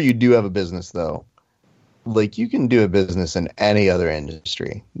 Whenever you do have a business, though, like you can do a business in any other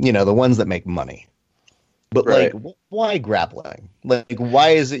industry, the ones that make money. But right. Like, why grappling? Like,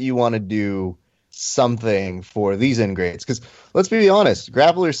 why is it you want to do something for these ingrates? Because let's be honest,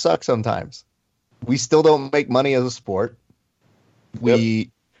 grapplers suck sometimes. We still don't make money as a sport.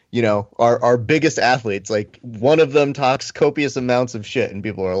 We... our biggest athletes, like one of them talks copious amounts of shit and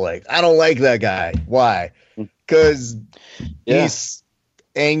people are like, I don't like that guy. Why? Because he's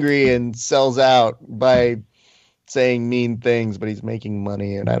angry and sells out by saying mean things, but he's making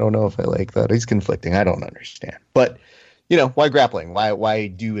money. And I don't know if I like that. He's conflicting. I don't understand. But, why grappling? Why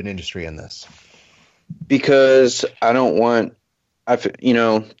do an industry in this? Because I don't want,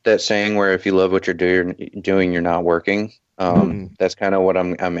 that saying where if you love what you're doing, you're not working. That's kind of what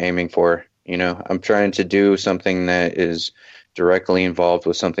I'm aiming for. I'm trying to do something that is directly involved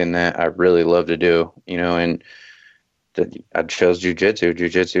with something that I really love to do, and I chose jiu-jitsu.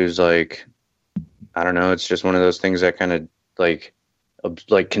 Jiu-jitsu is like, I don't know. It's just one of those things that kind of like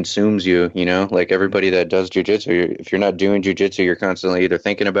consumes you, like everybody that does jiu-jitsu. If you're not doing jiu-jitsu, you're constantly either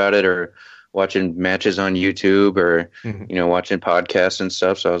thinking about it or watching matches on YouTube or, watching podcasts and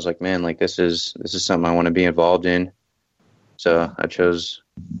stuff. So I was like, man, like this is something I want to be involved in. So I chose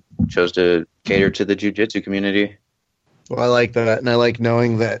to cater to the jiu-jitsu community. Well, I like that. And I like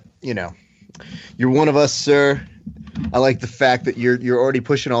knowing that, you're one of us, sir. I like the fact that you're already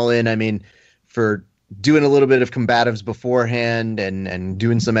pushing all in. I mean, for doing a little bit of combatives beforehand and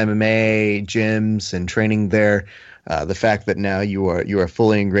doing some MMA gyms and training there. The fact that now you are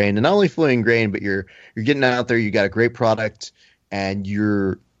fully ingrained, and not only fully ingrained, but you're getting out there. You got a great product, and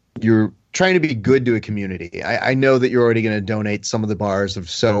you're trying to be good to a community. I know that you're already going to donate some of the bars of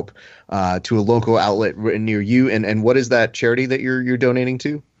soap to a local outlet near you. And what is that charity that you're donating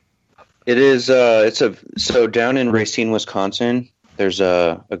to? It is so down in Racine, Wisconsin. There's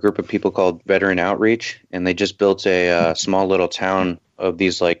a group of people called Veteran Outreach, and they just built a small little town of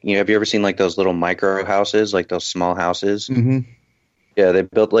these, like, have you ever seen like those little micro houses, like those small houses? Mm-hmm. Yeah, they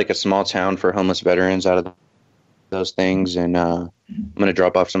built like a small town for homeless veterans out of those things, and I'm going to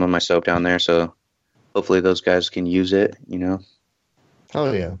drop off some of my soap down there. So hopefully those guys can use it.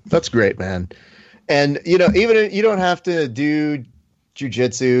 Oh yeah, that's great, man. And even you don't have to do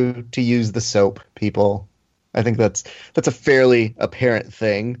jujitsu to use the soap, people. I think that's a fairly apparent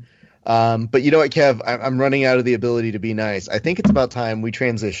thing. But you know what, Kev? I'm running out of the ability to be nice. I think it's about time we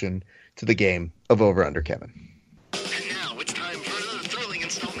transition to the game of Over Under Kevin. And now it's time for another thrilling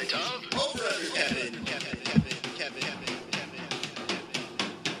installment of Over Under Kevin.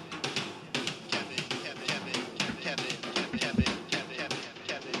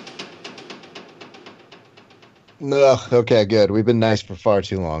 Ugh, okay, good. We've been nice for far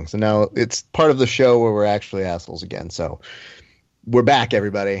too long. So now it's part of the show where we're actually assholes again. So we're back,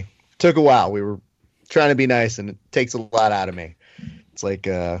 everybody. Took a while. We were trying to be nice, and it takes a lot out of me. It's like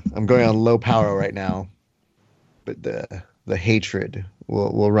I'm going on low power right now, but the hatred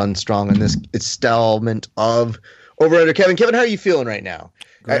will run strong in this installment of Over Under Kevin. Kevin, how are you feeling right now?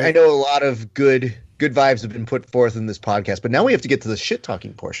 I know a lot of good vibes have been put forth in this podcast, but now we have to get to the shit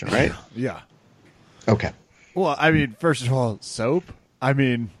talking portion, right? Yeah. Okay. Well, I mean, first of all, soap. I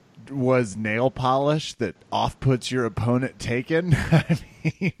mean, was nail polish that off-puts your opponent taken? I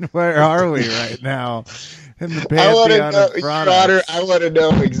mean, where are we right now in the pantheon of products? I want to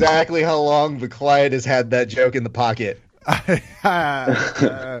know exactly how long the client has had that joke in the pocket. I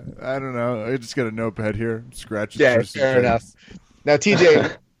don't know. I just got a notepad here. Scratching. Yeah, fair enough. Now,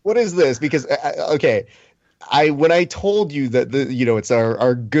 TJ, what is this? Because when I told you that it's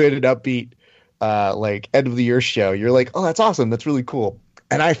our good and upbeat like end of the year show, you're like, oh, that's awesome, that's really cool.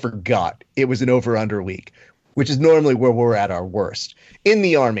 And I forgot it was an over under week, which is normally where we're at our worst. In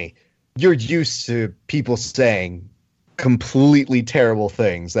the Army, you're used to people saying completely terrible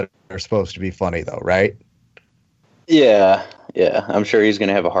things that are supposed to be funny, though, right? Yeah. I'm sure he's going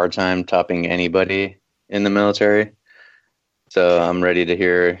to have a hard time topping anybody in the military. So I'm ready to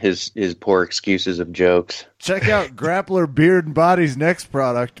hear his poor excuses of jokes. Check out Grappler Beard and Body's next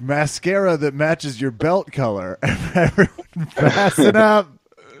product, mascara that matches your belt color. Everyone fasten up.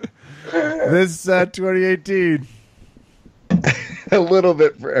 This 2018. A little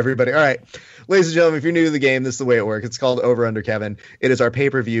bit for everybody. All right. Ladies and gentlemen, if you're new to the game, this is the way it works. It's called Over Under Kevin. It is our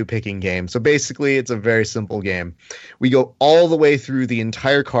pay-per-view picking game. So basically, it's a very simple game. We go all the way through the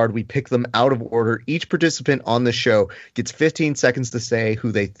entire card. We pick them out of order. Each participant on the show gets 15 seconds to say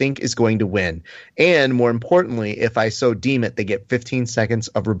who they think is going to win. And more importantly, if I so deem it, they get 15 seconds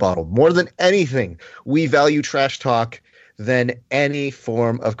of rebuttal. More than anything, we value trash talk than any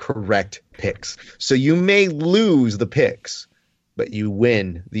form of correct picks. So you may lose the picks, but you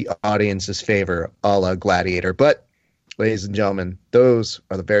win the audience's favor, a la Gladiator. But, ladies and gentlemen, those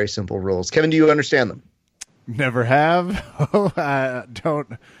are the very simple rules. Kevin, do you understand them? Never have. I don't.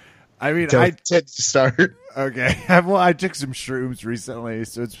 I mean, I did start. Okay. Well, I took some shrooms recently,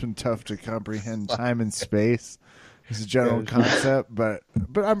 so it's been tough to comprehend time and space as a general concept. But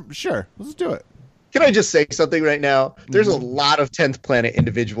I'm sure. Let's do it. Can I just say something right now? There's a lot of 10th Planet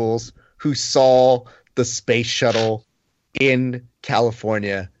individuals who saw the space shuttle in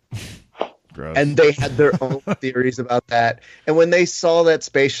California. Gross. And they had their own theories about that. And when they saw that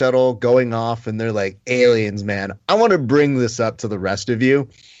space shuttle going off and they're like, aliens, man, I want to bring this up to the rest of you.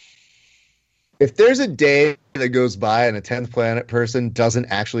 If there's a day that goes by and a 10th Planet person doesn't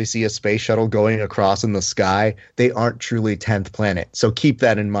actually see a space shuttle going across in the sky, they aren't truly 10th Planet. So keep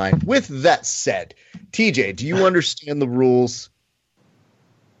that in mind. With that said, TJ, do you understand the rules?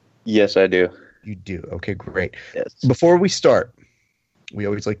 Yes, I do. You do. Okay, great. Yes. Before we start, we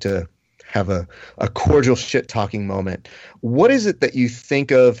always like to have a cordial shit-talking moment. What is it that you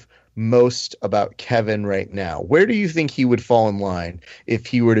think of most about Kevin right now? Where do you think he would fall in line if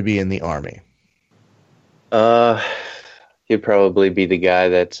he were to be in the Army? He'd probably be the guy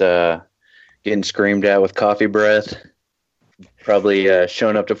that's getting screamed at with coffee breath. Probably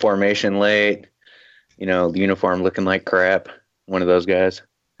showing up to formation late. The uniform looking like crap. One of those guys.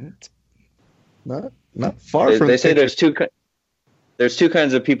 Not far from. They say there's two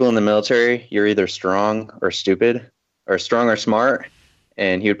kinds of people in the military. You're either strong or stupid, or strong or smart,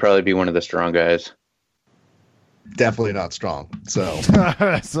 and he would probably be one of the strong guys. Definitely not strong. So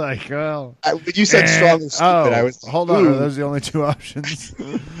it's like, well, when you said strong and stupid, I was hold on. Are those the only two options?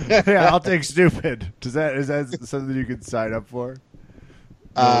 Yeah, I'll take stupid. Is that something you could sign up for?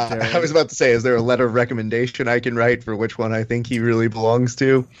 I was about to say, is there a letter of recommendation I can write for which one I think he really belongs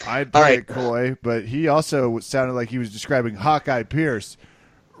to? I'd play it coy, but he also sounded like he was describing Hawkeye Pierce.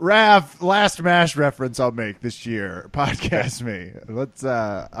 Rav, last MASH reference I'll make this year. Podcast me. Let's.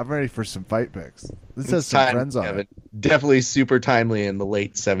 I'm ready for some fight picks. This has some friends on it. Definitely super timely in the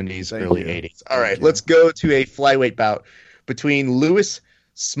late 70s, early 80s. All right, let's go to a flyweight bout between Louis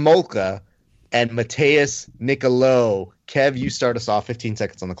Smolka and Mateus Nicolo. Kev, you start us off. 15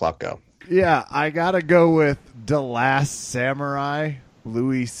 seconds on the clock. Go. Yeah, I gotta go with The Last Samurai,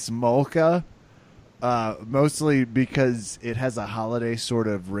 Louis Smolka. Mostly because it has a holiday sort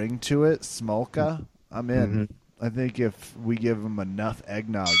of ring to it. Smolka, I'm in. I think if we give him enough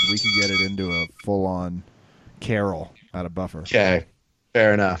eggnog, we can get it into a full-on carol out of Buffer. Okay,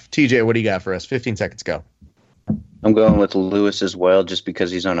 fair enough. TJ, what do you got for us? 15 seconds. Go. I'm going with Lewis as well, just because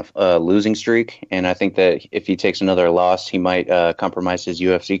he's on a losing streak, and I think that if he takes another loss, he might compromise his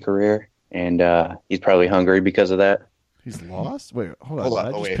UFC career, and he's probably hungry because of that. He's lost? Wait, hold on. Hold on.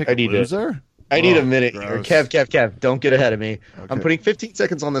 Did I Oh, just wait. pick I a need to- loser? I need a minute here. gross. Kev, don't get ahead of me. Okay. I'm putting 15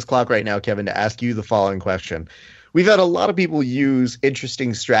 seconds on this clock right now, Kevin, to ask you the following question. We've had a lot of people use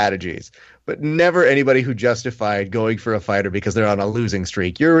interesting strategies, but never anybody who justified going for a fighter because they're on a losing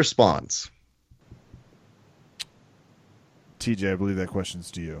streak. Your response? TJ, I believe that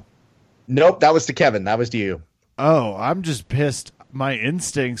question's to you. Nope, that was to Kevin. That was to you. Oh, I'm just pissed. My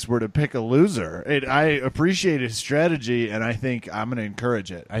instincts were to pick a loser. I appreciate his strategy, and I think I'm going to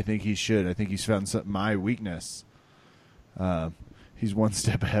encourage it. I think he should. I think he's found my weakness. He's one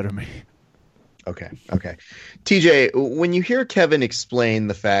step ahead of me. Okay. TJ, when you hear Kevin explain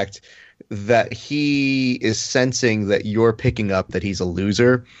the fact that he is sensing that you're picking up that he's a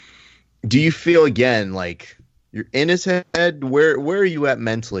loser, do you feel again like you're in his head? Where are you at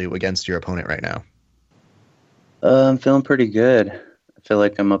mentally against your opponent right now? I'm feeling pretty good. I feel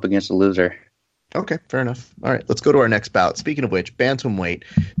like I'm up against a loser. Okay, fair enough. All right, let's go to our next bout. Speaking of which, bantamweight,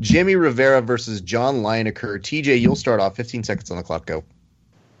 Jimmy Rivera versus John Lineker. TJ, you'll start off. 15 seconds on the clock. Go.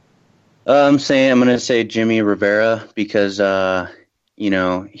 I'm going to say Jimmy Rivera because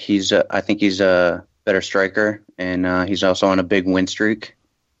he's I think he's a better striker, and he's also on a big win streak.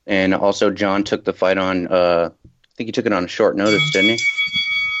 And also, John took the fight on. I think he took it on short notice, didn't he?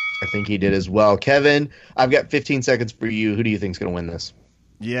 I think he did as well. Kevin, I've got 15 seconds for you. Who do you think's going to win this?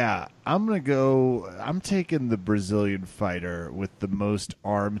 Yeah, I'm taking the Brazilian fighter with the most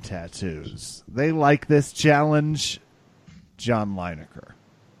arm tattoos. They like this challenge, John Lineker.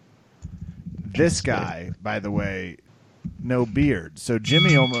 This guy, by the way, no beard. So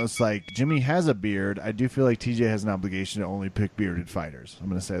Jimmy has a beard. I do feel like TJ has an obligation to only pick bearded fighters. I'm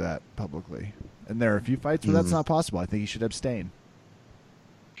going to say that publicly. And there are a few fights where that's not possible. I think he should abstain.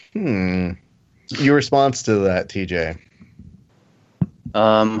 Your response to that, TJ?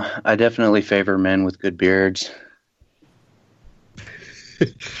 I definitely favor men with good beards.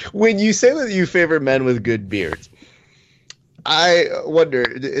 When you say that you favor men with good beards, I wonder,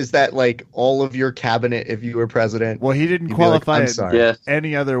 is that like all of your cabinet if you were president? Well, he didn't You'd be like, qualify I'm it sorry. Yes.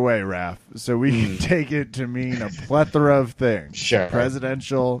 any other way, Raph. So we can take it to mean a plethora of things. Sure.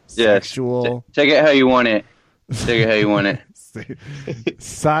 Presidential, Yes. sexual. Take it how you want it. Take it how you want it.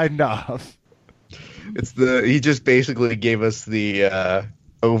 Signed off. He just basically gave us the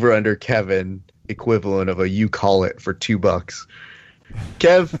over under Kevin equivalent of a you call it for $2.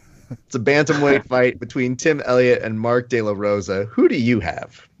 Kev, it's a bantamweight fight between Tim Elliott and Mark De La Rosa. Who do you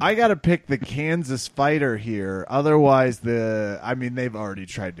have? I got to pick the Kansas fighter here. Otherwise, they've already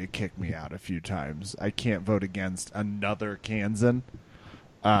tried to kick me out a few times. I can't vote against another Kansan.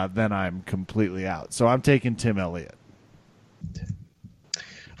 Then I'm completely out. So I'm taking Tim Elliott.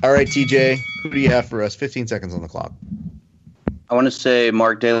 All right, TJ, who do you have for us? 15 seconds on the clock. I want to say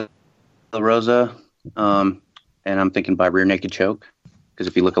Mark De La Rosa, and I'm thinking by rear naked choke. Because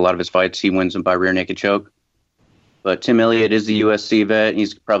if you look at a lot of his fights, he wins them by rear naked choke. But Tim Elliott is the USC vet.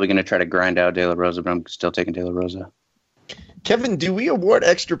 He's probably going to try to grind out De La Rosa, but I'm still taking De La Rosa. Kevin, do we award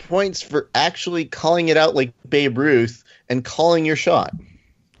extra points for actually calling it out like Babe Ruth and calling your shot?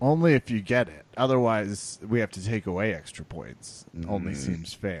 Only if you get it. Otherwise, we have to take away extra points. Only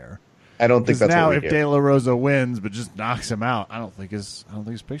seems fair. I don't think Because that's now, what we if do. De La Rosa wins but just knocks him out, I don't think his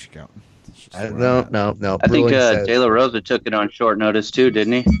picture count. No. I think Ruling says- De La Rosa took it on short notice too,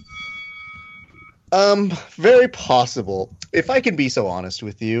 didn't he? Very possible. If I can be so honest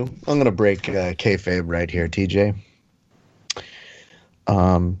with you, I'm going to break kayfabe right here, TJ.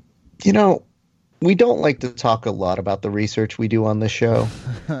 We don't like to talk a lot about the research we do on this show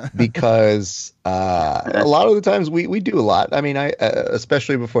because a lot of the times we do a lot. I mean,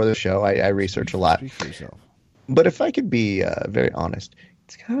 especially before the show, I research a lot. Speak for yourself. But if I could be very honest,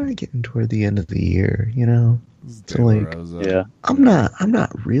 it's kind of getting toward the end of the year, you know. De So La like, Rosa. Yeah. I'm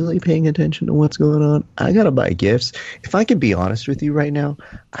not really paying attention to what's going on. I gotta buy gifts. If I can be honest with you right now,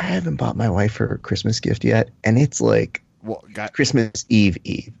 I haven't bought my wife her Christmas gift yet, and it's like Well, Christmas Eve.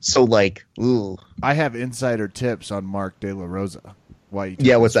 So like, ooh. I have insider tips on Mark De La Rosa. why you took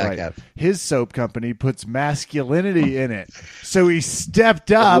Yeah, what's this that, fight. Kev? His soap company puts masculinity in it. So he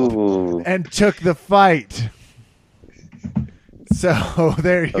stepped up Ooh. and took the fight. So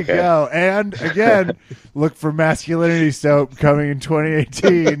there you Okay. go. And again, look for masculinity soap coming in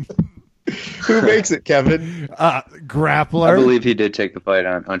 2018. Who makes it, Kevin? Grappler. I believe he did take the fight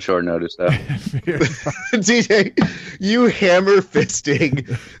on short notice, though. DJ, you hammer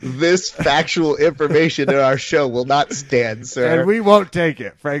fisting this factual information in our show will not stand, sir. And we won't take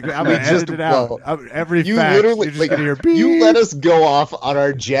it, frankly. I'm We going to edit just it out. won't. Every you fact, literally you're just like, going to hear you beep. let us go off on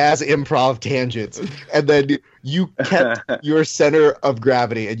our jazz improv tangents, and then you kept your center of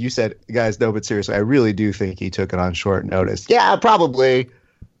gravity, and you said, "Guys, no, but seriously, I really do think he took it on short notice." Yeah, probably.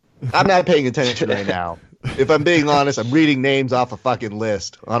 I'm not paying attention right now. If I'm being honest, I'm reading names off a fucking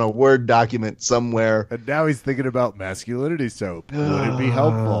list on a Word document somewhere. And now he's thinking about masculinity soap. Would it be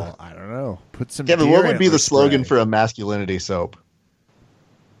helpful? I don't know. Put some. Kevin, deer what would be antler the slogan spray. for a masculinity soap?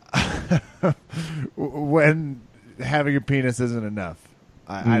 When having a penis isn't enough?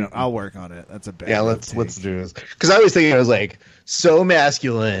 I don't. I'll work on it. That's a bad. Yeah, let's do this. Because I was thinking it was like so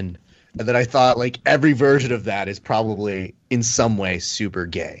masculine, and then I thought like every version of that is probably in some way super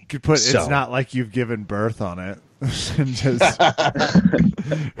gay. You could put. So- It's not like you've given birth on it. And just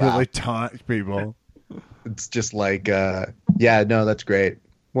really taunt people. It's just like, yeah, no, that's great.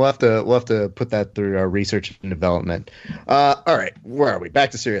 We'll have to put that through our research and development. All right, where are we?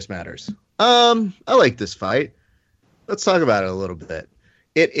 Back to serious matters. I like this fight. Let's talk about it a little bit.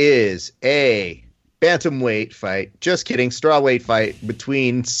 It is a bantamweight fight. Just kidding, strawweight fight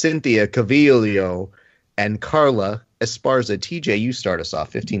between Cynthia Cavillo and Carla Esparza. TJ, you start us off.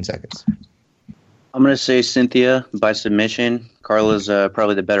 15 seconds. I'm going to say Cynthia by submission. Carla's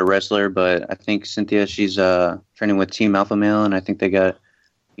probably the better wrestler, but I think Cynthia, she's training with Team Alpha Male, and I think they got,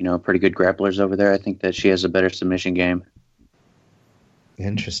 pretty good grapplers over there. I think that she has a better submission game.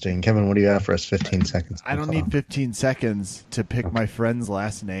 Interesting. Kevin, what do you have for us? 15 seconds. I don't need 15 seconds to pick my friend's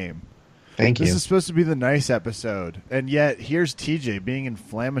last name. Thank you. This is supposed to be the nice episode, and yet here's TJ being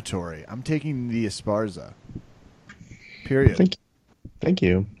inflammatory. I'm taking the Esparza. Period. Thank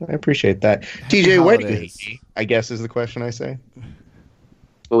you. I appreciate that. Happy TJ, why do you holidays. hate me? I guess is the question I say.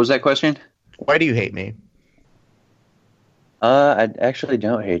 What was that question? Why do you hate me? I actually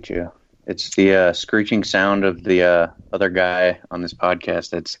don't hate you. It's the screeching sound of the other guy on this podcast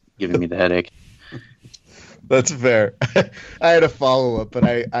that's giving me the headache. That's fair. I had a follow-up, but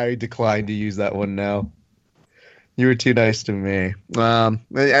I declined to use that one now. You were too nice to me.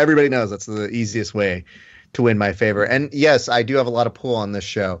 Everybody knows that's the easiest way to win my favor. And yes, I do have a lot of pull on this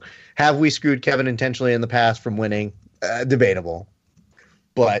show. Have we screwed Kevin intentionally in the past from winning? Debatable.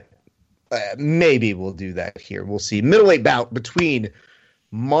 But maybe we'll do that here. We'll see. Middleweight bout between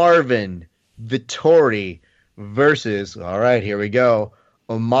Marvin Vittori versus, all right, here we go,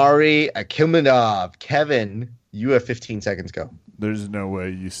 Omari Akhmadov. Kevin, you have 15 seconds. Go. There's no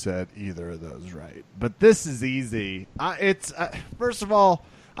way you said either of those right. But this is easy. It's first of all,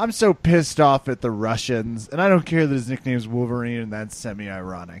 I'm so pissed off at the Russians, and I don't care that his nickname's Wolverine, and that's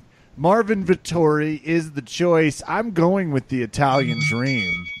semi-ironic. Marvin Vittori is the choice. I'm going with the Italian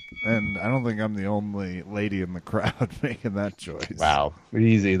Dream, and I don't think I'm the only lady in the crowd making that choice. Wow.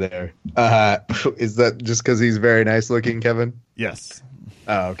 Easy there. Is that just because he's very nice looking, Kevin? Yes.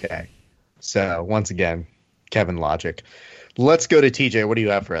 Oh, okay. So, once again, Kevin logic. Let's go to TJ. What do you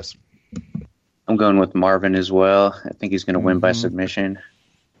have for us? I'm going with Marvin as well. I think he's going to win by submission.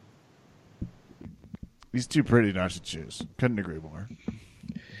 He's too pretty not to choose. Couldn't agree more.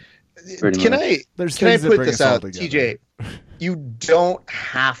 Pretty Can much. There's Can I things that put bring this us all out? together. TJ, you don't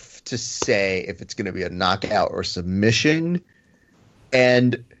have to say if it's going to be a knockout or submission.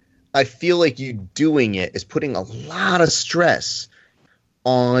 And I feel like you doing it is putting a lot of stress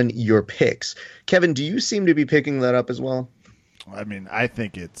on your picks. Kevin, do you seem to be picking that up as well? I mean, I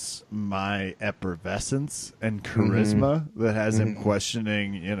think it's my effervescence and charisma that has him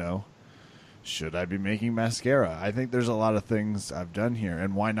questioning, should I be making mascara? I think there's a lot of things I've done here,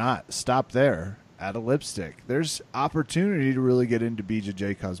 and why not stop there? Add a lipstick. There's opportunity to really get into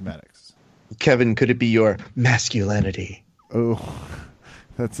BJJ Cosmetics. Kevin, could it be your masculinity? Oh,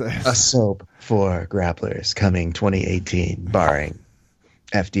 that's A soap for grapplers coming 2018, barring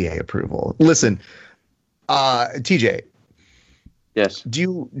FDA approval. Listen, TJ, Yes.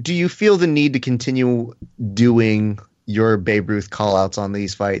 do you feel the need to continue doing your Babe Ruth call-outs on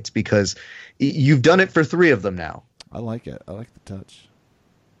these fights? Because you've done it for 3 of them now. I like it. I like the touch.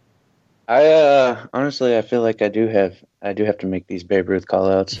 I honestly, I feel like I do have to make these Babe Ruth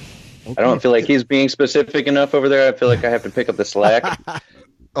callouts. I don't feel like he's being specific enough over there. I feel like I have to pick up the slack.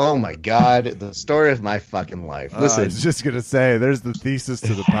 Oh my God, the story of my fucking life. I Listen, was just gonna say, there's the thesis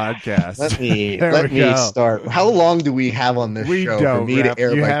to the podcast. let me start. How long do we have on this We show don't. for me to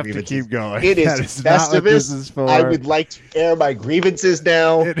air you my have grievances? to keep going. It That is not what this Festivus. is for. I would like to air my grievances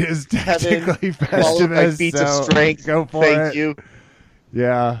now. It is Kevin, technically followed by Festivus. feats so of strength. Go for Thank it. you.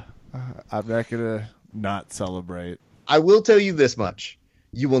 Yeah, I'm not gonna not celebrate. I will tell you this much: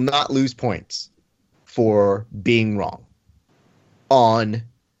 you will not lose points for being wrong on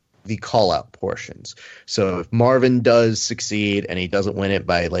the call out portions. So if Marvin does succeed and he doesn't win it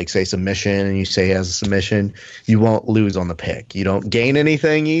by, like, say, submission, and you say he has a submission, you won't lose on the pick. You don't gain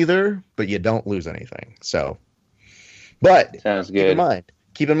anything either, but you don't lose anything. So, but Sounds keep in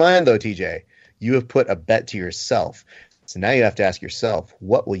good. mind though, TJ, you have put a bet to yourself. So now you have to ask yourself,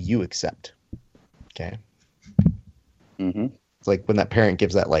 what will you accept? Okay. Mm-hmm. It's like when that parent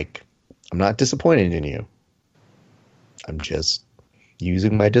gives that, like, I'm not disappointed in you. I'm just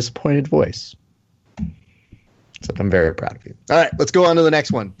using my disappointed voice. So I'm very proud of you. All right, let's go on to the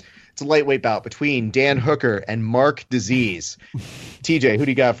next one. It's a lightweight bout between Dan Hooker and Mark Disease. TJ, who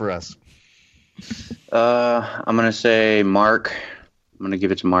do you got for us? I'm gonna say Mark. I'm gonna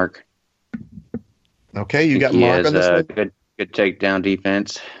give it to Mark. Okay, you got He Mark has on this a one? good takedown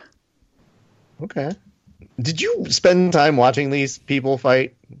defense. Okay. Did you spend time watching these people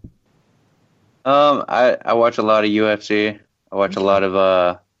fight? I watch a lot of UFC. I watch a lot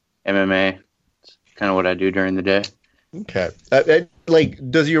of MMA. It's kind of what I do during the day. Okay.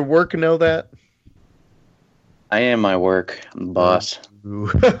 Like, does your work know that? I am my work. I'm the boss. Ooh.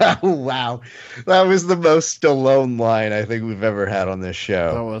 Wow. That was the most Stallone line I think we've ever had on this That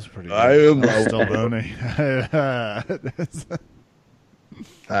show. was pretty good. I am Still Boney.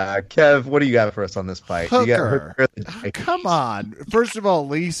 Kev, what do you got for us on this fight? You got Hooker. Hooker. Come on. First of all,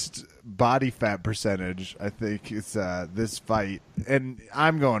 least body fat percentage, I think, is this fight. And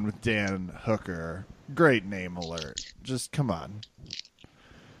I'm going with Dan Hooker. Great name alert. Just come on.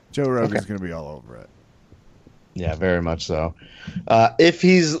 Joe Rogan's going to be all over it. Yeah, very much so. If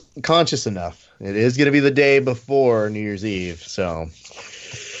he's conscious enough, it is going to be the day before New Year's Eve, so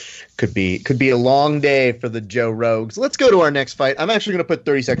could be a long day for the Joe Rogues. Let's go to our next fight. I'm actually going to put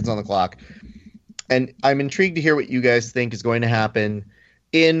 30 seconds on the clock, and I'm intrigued to hear what you guys think is going to happen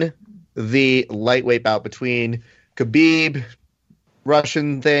in the lightweight bout between Khabib,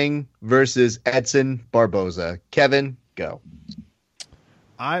 Russian thing, versus Edson Barboza. Kevin, go.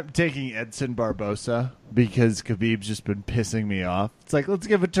 I'm taking Edson Barbosa because Khabib's just been pissing me off. It's like, let's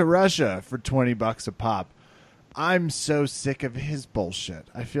give it to Russia for $20 a pop. I'm so sick of his bullshit.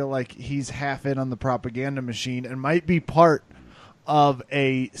 I feel like he's half in on the propaganda machine and might be part of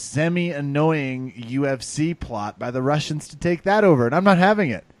a semi-annoying UFC plot by the Russians to take that over, and I'm not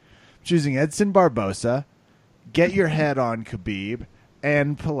having it. I'm choosing Edson Barbosa, get your head on Khabib,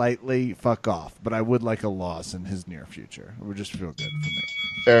 and politely fuck off. But I would like a loss in his near future. It would just feel good for me.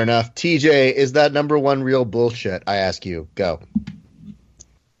 Fair enough. TJ, is that number one real bullshit? I ask you. Go.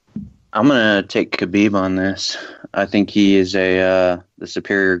 I'm gonna take Khabib on this. I think he is the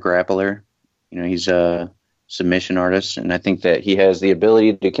superior grappler. You know, he's a submission artist, and I think that he has the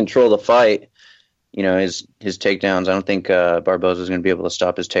ability to control the fight. You know, his takedowns. I don't think Barboza is going to be able to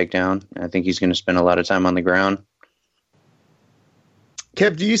stop his takedown. I think he's going to spend a lot of time on the ground.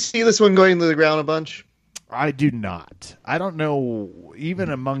 Kev, do you see this one going to the ground a bunch? I do not. I don't know. Even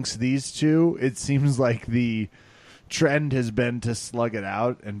amongst these two, it seems like the trend has been to slug it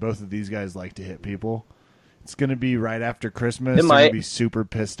out, and both of these guys like to hit people. It's going to be right after Christmas. They're going to be super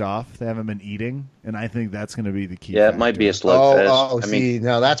pissed off. They haven't been eating, and I think that's going to be the key Yeah, factor. it might be a slugfest. See,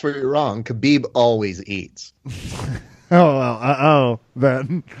 no, that's where you're wrong. Khabib always eats.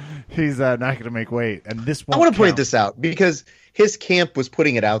 Then he's not going to make weight, and this won't I want to point count. this out because his camp was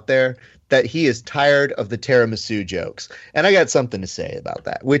putting it out there that he is tired of the tiramisu jokes. And I got something to say about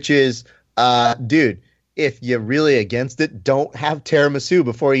that, which is, dude, if you're really against it, don't have tiramisu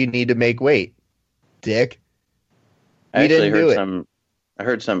before you need to make weight, dick. I He actually didn't do heard it. some. I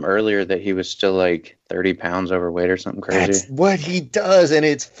heard some earlier that he was still like 30 pounds overweight or something crazy. That's what he does, and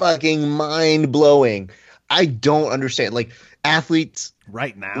it's fucking mind-blowing. I don't understand. Like, athletes,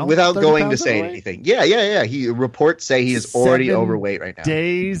 right now without 30 going to pounds say overweight? anything. Yeah. He reports say he is already 7 overweight right now.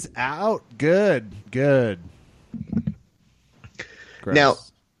 Days out. Good. Gross. Now,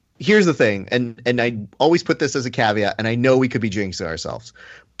 here's the thing, and I always put this as a caveat, and I know we could be jinxing ourselves,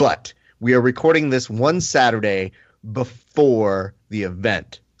 but we are recording this one Saturday before the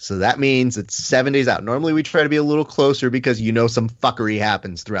event. So that means it's 7 days out. Normally we try to be a little closer because some fuckery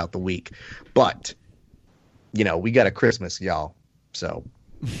happens throughout the week. But, we got a Christmas, y'all. So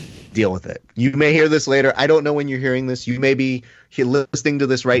Deal with it. You may hear this later. I don't know when you're hearing this. You may be listening to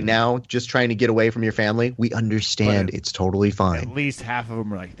this right now, just trying to get away from your family. We understand. But it's totally fine. At least half of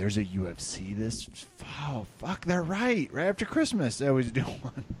them are like, "There's a UFC this." Oh fuck, they're right. Right after Christmas, they always do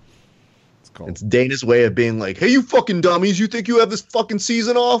one. It's cool. It's Dana's way of being like, "Hey, you fucking dummies! You think you have this fucking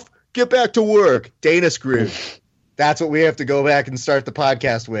season off? Get back to work." Dana screwed. That's what we have to go back and start the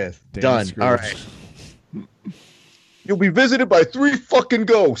podcast with. Dana Done. Scrooge. All right. You'll be visited by 3 fucking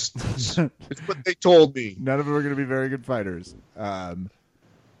ghosts. It's what they told me. None of them are going to be very good fighters.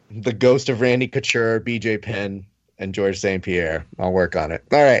 The ghost of Randy Couture, BJ Penn, and George St. Pierre. I'll work on it.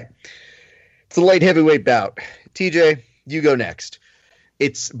 All right. It's a light heavyweight bout. TJ, you go next.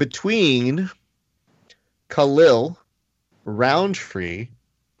 It's between Khalil Roundtree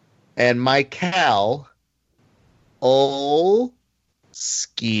and Michael Olski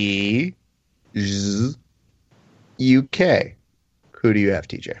UK. Who do you have,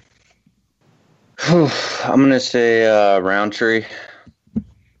 TJ? I'm going to say Roundtree.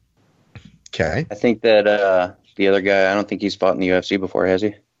 Okay. I think that the other guy, I don't think he's fought in the UFC before, has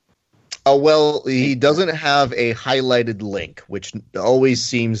he? Oh, well, he doesn't have a highlighted link, which always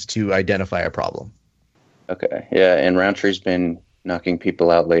seems to identify a problem. Okay. Yeah, and Roundtree's been knocking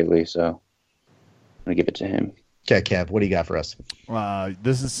people out lately, so I'm going to give it to him. Okay, Kev, what do you got for us?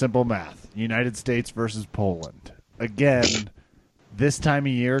 This is simple math. United States versus Poland. Again, this time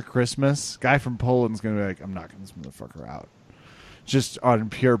of year, Christmas, guy from Poland's going to be like, I'm knocking this motherfucker out. Just on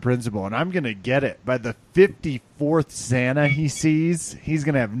pure principle. And I'm going to get it. By the 54th Santa he sees, he's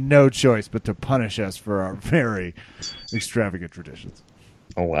going to have no choice but to punish us for our very extravagant traditions.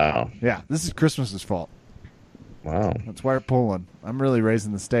 Oh, wow. Yeah, this is Christmas's fault. Wow. That's why we're Poland. I'm really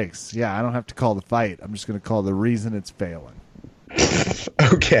raising the stakes. Yeah, I don't have to call the fight. I'm just going to call the reason it's failing.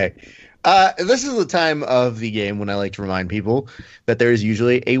 Okay. This is the time of the game when I like to remind people that there is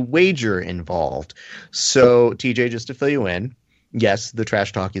usually a wager involved. So, TJ, just to fill you in, yes, the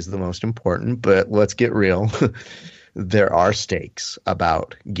trash talk is the most important, but let's get real. There are stakes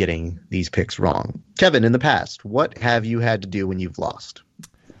about getting these picks wrong. Kevin, in the past, what have you had to do when you've lost?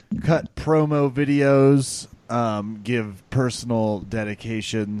 Cut promo videos, give personal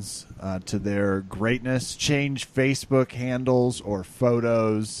dedications to their greatness, change Facebook handles or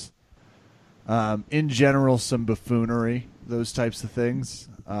photos. In general, some buffoonery, those types of things.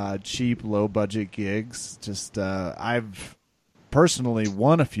 Cheap, low-budget gigs. Just I've personally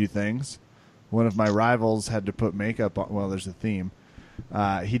won a few things. One of my rivals had to put makeup on. Well, there's a theme.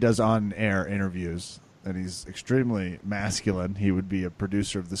 He does on-air interviews, and he's extremely masculine. He would be a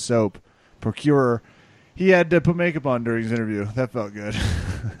producer of the soap Procurer. He had to put makeup on during his interview. That felt good.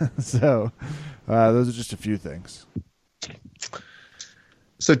 So those are just a few things.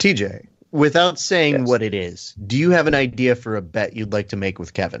 So, TJ, without saying Yes. what it is, do you have an idea for a bet you'd like to make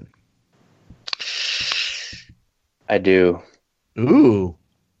with Kevin? I do. Ooh,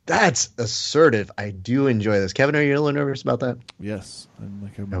 that's assertive. I do enjoy this. Kevin, are you a little nervous about that? Yes, and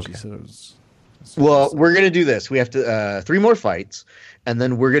like how much Okay. he said it was. Well, we're going to do this. We have to 3 more fights, and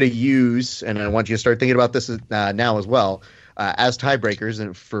then we're going to use, and I want you to start thinking about this now as well, as tiebreakers.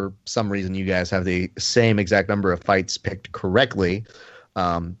 And for some reason, you guys have the same exact number of fights picked correctly.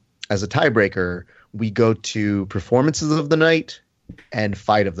 As a tiebreaker, we go to performances of the night and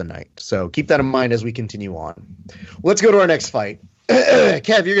fight of the night. So keep that in mind as we continue on. Let's go to our next fight.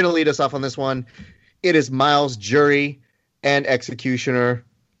 Kev, you're going to lead us off on this one. It is Miles Jury and Executioner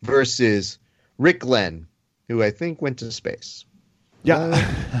versus Rick Glenn, who I think went to space. Yeah,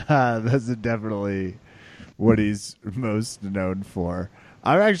 that's definitely what he's most known for.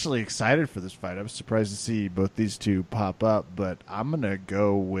 I'm actually excited for this fight. I'm surprised to see both these two pop up, but I'm going to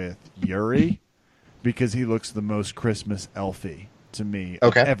go with Yuri because he looks the most Christmas elfy to me of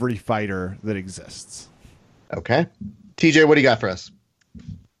Okay. every fighter that exists. Okay. TJ, what do you got for us?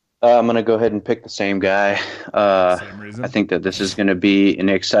 I'm going to go ahead and pick the same guy. Same reason. I think that this is going to be an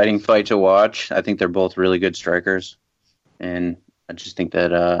exciting fight to watch. I think they're both really good strikers. And I just think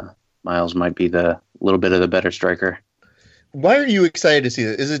that Miles might be the little bit of the better striker. Why are you excited to see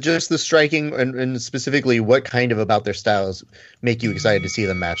this? Is it just the striking, and specifically what kind of about their styles make you excited to see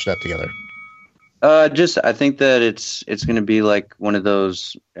them matched up together? I think that it's going to be like one of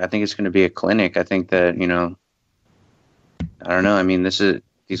those. I think it's going to be a clinic. I think that I don't know. I mean,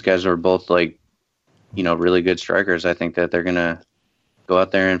 these guys are both like, really good strikers. I think that they're going to go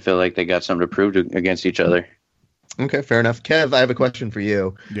out there and feel like they got something to prove against each other. Okay, fair enough. Kev, I have a question for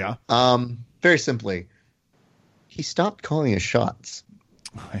you. Yeah. Very simply, he stopped calling his shots.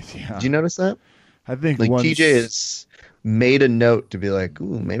 Yeah. Did you notice that? I think Like once, TJ has made a note to be like,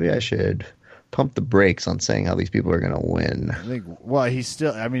 ooh, maybe I should pump the brakes on saying how these people are going to win. I think. Well, he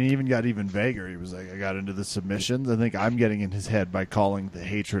still. I mean, he even got even vaguer. He was like, "I got into the submissions." I think I'm getting in his head by calling the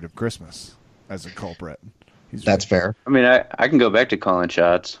hatred of Christmas as a culprit. That's fair. I mean, I can go back to calling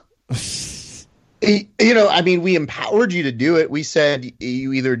shots. You know, I mean, we empowered you to do it. We said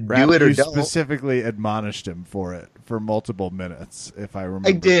you either do it or you don't. Specifically admonished him for it for multiple minutes, if I remember.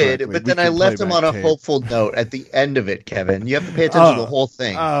 I did, correctly. but then I left him on a hopeful note at the end of it, Kevin. You have to pay attention to the whole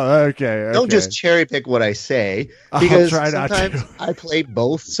thing. Oh, okay. Don't just cherry pick what I say, because sometimes I play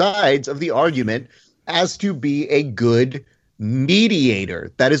both sides of the argument as to be a good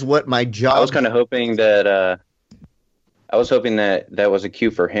mediator. That is what my job. I was kind of hoping that. I was hoping that that was a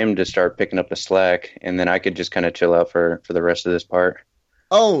cue for him to start picking up the slack, and then I could just kind of chill out for the rest of this part.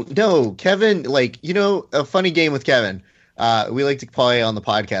 Oh, no, Kevin, like, you know, a funny game with Kevin. We like to play on the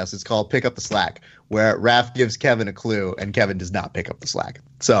podcast. It's called Pick Up the Slack, where Raph gives Kevin a clue and Kevin does not pick up the slack.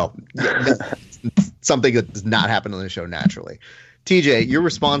 So something that does not happen on the show naturally. TJ, your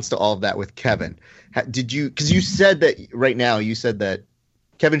response to all of that with Kevin, did you, because you said that right now, you said that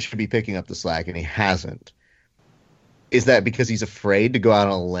Kevin should be picking up the slack and he hasn't. Is that because he's afraid to go out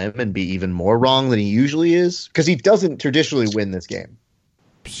on a limb and be even more wrong than he usually is? Because he doesn't traditionally win this game.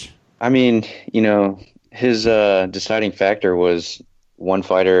 I mean, you know, his deciding factor was one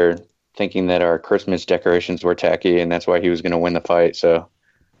fighter thinking that our Christmas decorations were tacky, and that's why he was going to win the fight. So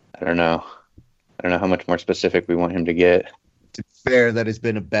I don't know. I don't know how much more specific we want him to get. It's fair that has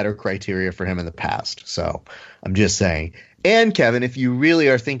been a better criteria for him in the past. So I'm just saying. And Kevin, if you really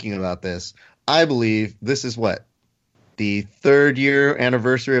are thinking about this, I believe this is what? The 3rd year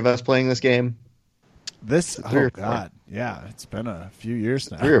anniversary of us playing this game? Oh, God. Yeah, it's been a few years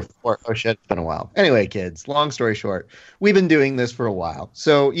now. 3 or 4. Oh, shit, it's been a while. Anyway, kids, long story short, we've been doing this for a while.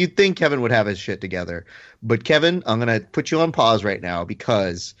 So you'd think Kevin would have his shit together. But, Kevin, I'm going to put you on pause right now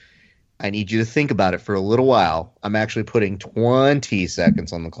because I need you to think about it for a little while. I'm actually putting 20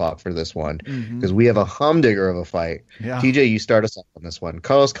 seconds on the clock for this one because we have a humdinger of a fight. Yeah. TJ, you start us off on this one.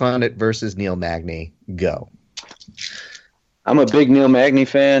 Carlos Condit versus Neil Magny. Go. I'm a big Neil Magny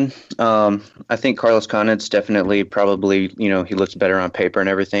fan. I think Carlos Condit's definitely probably, you know, he looks better on paper and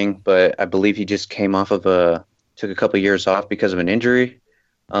everything, but I believe he just came off of took a couple of years off because of an injury.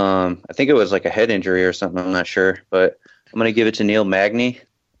 I think it was like a head injury or something. I'm not sure, but I'm going to give it to Neil Magny.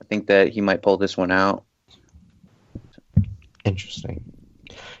 I think that he might pull this one out. Interesting.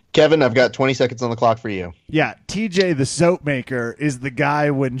 Kevin, I've got 20 seconds on the clock for you. Yeah, TJ the soap maker is the guy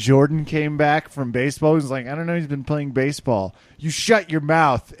when Jordan came back from baseball. He was like, I don't know, he's been playing baseball. You shut your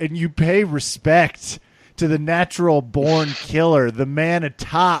mouth and you pay respect to the natural born killer, the man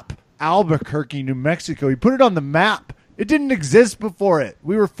atop Albuquerque, New Mexico. He put it on the map. It didn't exist before it.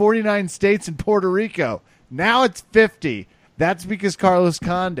 We were 49 states in Puerto Rico. Now it's 50. That's because Carlos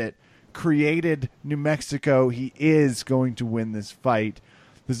Condit created New Mexico. He is going to win this fight.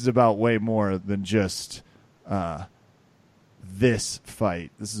 This is about way more than just this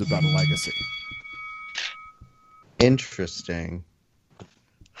fight. This is about a legacy. Interesting.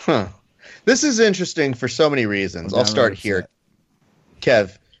 Huh. This is interesting for so many reasons. I'll start here.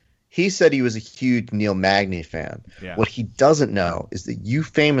 Kev, he said he was a huge Neil Magny fan. Yeah. What he doesn't know is that you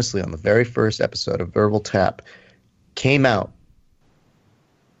famously, on the very first episode of Verbal Tap, came out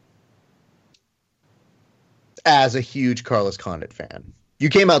as a huge Carlos Condit fan. You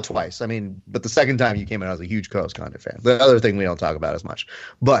came out twice. I mean, but the second time you came out as a huge Carlos Condit fan. The other thing we don't talk about as much.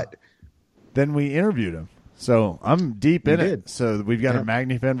 But then we interviewed him. So I'm deep in did. it. So we've got a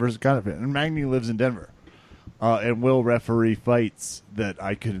Magny fan versus Condit fan. And Magny lives in Denver and will referee fights that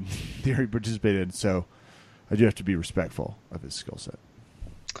I could, in theory, participate in. So I do have to be respectful of his skill set.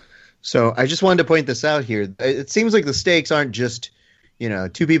 So I just wanted to point this out here. It seems like the stakes aren't just, you know,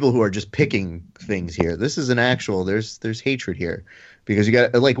 two people who are just picking things here. This is an actual, there's hatred here. Because you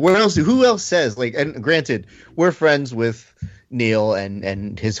got, like, who else says, like, and granted, we're friends with Neil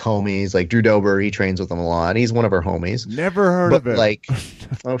and his homies, like Drew Dober, he trains with them a lot. He's one of our homies. Never heard of it. Like,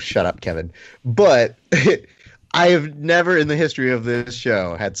 oh, shut up, Kevin. But I have never in the history of this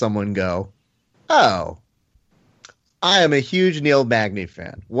show had someone go, oh, I am a huge Neil Magny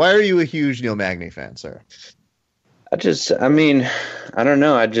fan. Why are you a huge Neil Magny fan, sir? I don't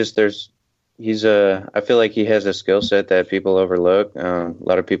know. I feel like he has a skill set that people overlook. A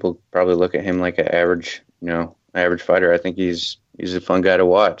lot of people probably look at him like an average fighter. I think he's a fun guy to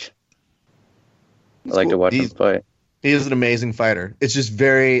watch. I like to watch him fight. He is an amazing fighter. It's just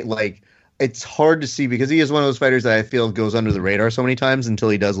very, like, it's hard to see because he is one of those fighters that I feel goes under the radar so many times until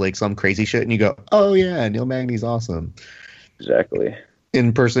he does, like, some crazy shit and you go, oh, yeah, Neil Magny's awesome. Exactly.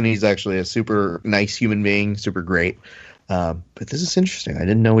 In person, he's actually a super nice human being, super great. But this is interesting. I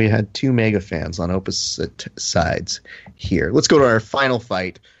didn't know we had two mega fans on opposite sides here. Let's go to our final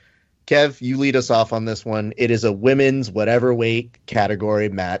fight. Kev, you lead us off on this one. It is a women's whatever weight category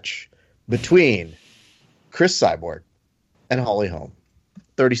match between Chris Cyborg and Holly Holm.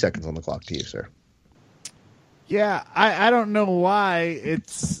 30 seconds on the clock to you, sir. Yeah, I don't know why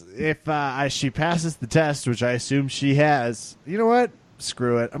it's if she passes the test, which I assume she has. You know what?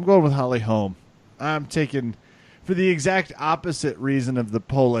 Screw it. I'm going with Holly Holm. I'm taking for the exact opposite reason of the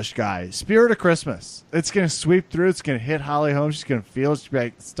Polish guy. Spirit of Christmas. It's going to sweep through. It's going to hit Holly Holm. She's going to feel it. She's going to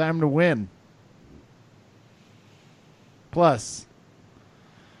be like, it's time to win. Plus,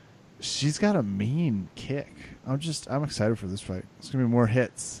 she's got a mean kick. I'm excited for this fight. It's going to be more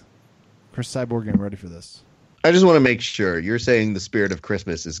hits. Chris Cyborg getting ready for this. I just want to make sure you're saying the Spirit of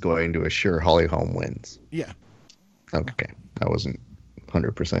Christmas is going to assure Holly Holm wins. Yeah. Okay. I wasn't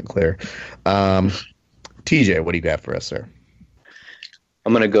 100% clear. TJ, what do you got for us, sir?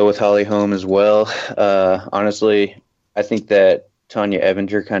 I'm going to go with Holly Holm as well. Honestly, I think that Tanya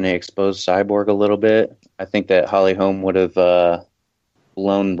Evinger kind of exposed Cyborg a little bit. I think that Holly Holm would have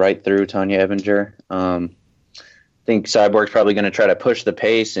blown right through Tanya Evinger. I think Cyborg's probably going to try to push the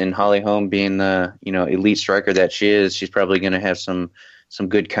pace, and Holly Holm being the elite striker that she is, she's probably going to have some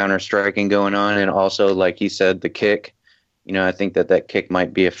good counter striking going on, and also, like he said, the kick. I think that kick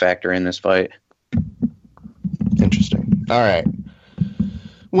might be a factor in this fight. Interesting. All right.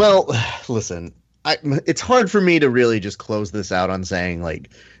 Well, listen, it's hard for me to really just close this out on saying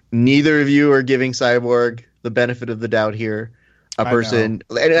like neither of you are giving Cyborg the benefit of the doubt here. A person,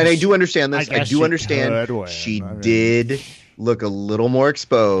 and I do understand this. I do understand she did look a little more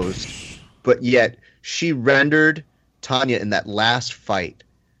exposed, but yet she rendered Tanya in that last fight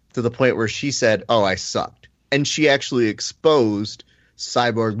to the point where she said, "Oh, I sucked," and she actually exposed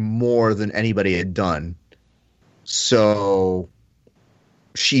Cyborg more than anybody had done. So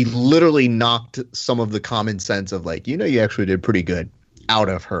she literally knocked some of the common sense of like, you actually did pretty good out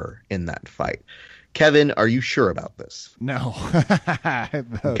of her in that fight. Kevin, are you sure about this? No.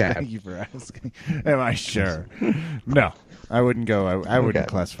 Okay. Thank you for asking. Am I sure? No, I wouldn't go. I wouldn't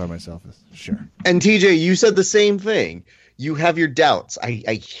classify myself as sure. And TJ, you said the same thing. You have your doubts.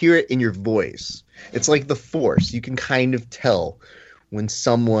 I hear it in your voice. It's like the Force. You can kind of tell when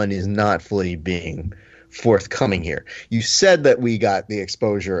someone is not fully being forthcoming here. You said that we got the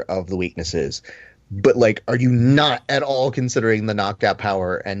exposure of the weaknesses. But, like, are you not at all considering the knockout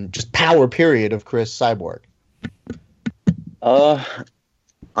power and just power period of Chris Cyborg?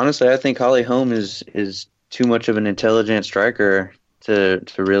 Honestly, I think Holly Holm is too much of an intelligent striker to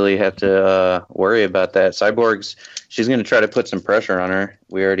really have to worry about that. She's going to try to put some pressure on her.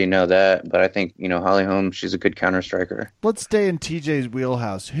 We already know that. But I think, Holly Holm, she's a good counter striker. Let's stay in TJ's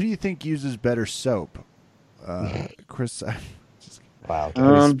wheelhouse. Who do you think uses better soap? Chris Wow.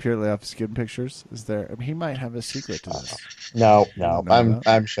 Purely off skin pictures. Is there? I mean, he might have a secret to this. No.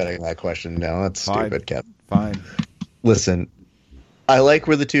 I'm shutting that question down. That's stupid, Kevin. Fine. Listen, I like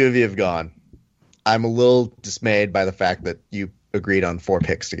where the two of you have gone. I'm a little dismayed by the fact that you agreed on 4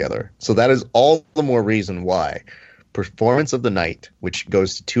 picks together. So that is all the more reason why Performance of the Night, which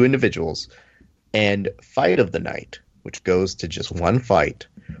goes to 2 individuals, and Fight of the Night, which goes to just 1 fight,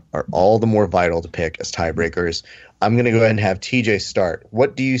 are all the more vital to pick as tiebreakers. I'm going to go ahead and have TJ start.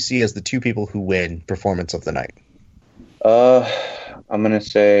 What do you see as the 2 people who win Performance of the Night? I'm going to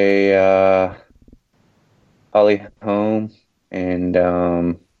say Holly Holm and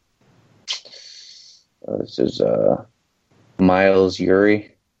this is Miles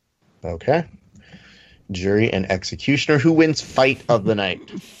Yuri. Okay. Jury and Executioner. Who wins Fight of the Night?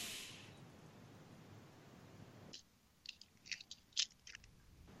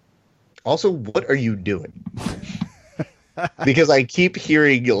 Also, what are you doing? Because I keep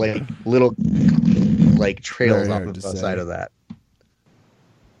hearing like little like trails off of the side of that.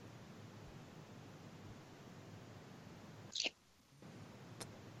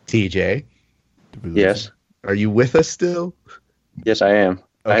 TJ? Yes. Are you with us still? Yes, I am.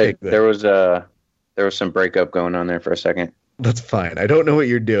 Okay, good. There was some breakup going on there for a second. That's fine. I don't know what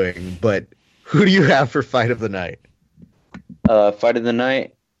you're doing, but who do you have for Fight of the Night? Fight of the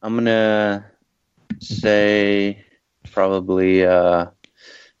Night, I'm going to say probably I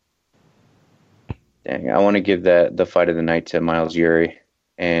want to give the Fight of the Night to Miles Yuri,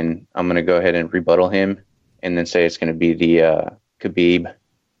 and I'm going to go ahead and rebuttal him and then say it's going to be the Khabib.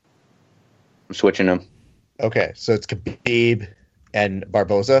 I'm switching them. Okay, so it's Khabib and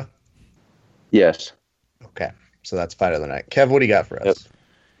Barboza? Yes. Okay, so that's Fight of the Night. Kev, what do you got for us? Yep.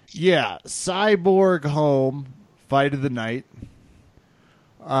 Yeah, Cyborg Home, Fight of the Night.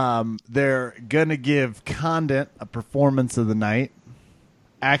 They're gonna give Condit a performance of the night.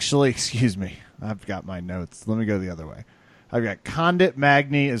 Actually, excuse me, I've got my notes. Let me go the other way. I've got Condit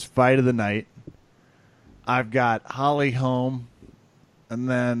Magny as fight of the night. I've got Holly Holm, and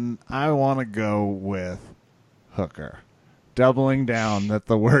then I want to go with Hooker. Doubling down that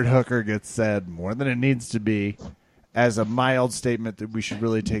the word hooker gets said more than it needs to be as a mild statement that we should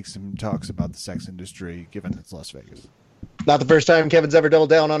really take some talks about the sex industry, given it's Las Vegas. Not the first time Kevin's ever doubled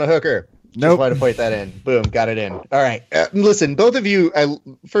down on a hooker. Nope. Just wanted to point that in. Boom, got it in. All right. Listen, both of you,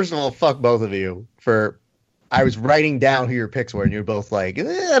 first of all, fuck both of you for... I was writing down who your picks were, and you're both like,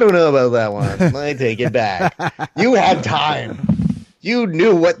 I don't know about that one. I take it back. You had time. You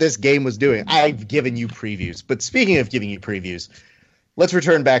knew what this game was doing. I've given you previews. But speaking of giving you previews, let's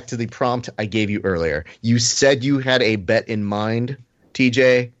return back to the prompt I gave you earlier. You said you had a bet in mind,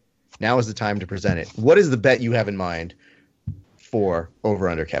 TJ. Now is the time to present it. What is the bet you have in mind for Over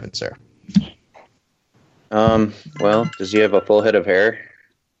Under Kevin, sir? Well, does he have a full head of hair?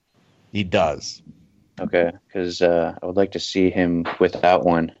 He does. Okay, because I would like to see him without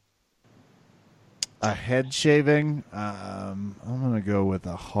one. A head shaving, I'm going to go with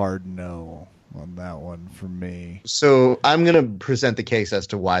a hard no on that one for me. So I'm going to present the case as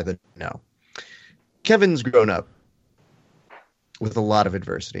to why the no. Kevin's grown up with a lot of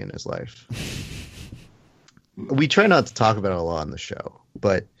adversity in his life. We try not to talk about it a lot on the show,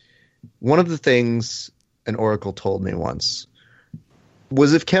 but one of the things an oracle told me once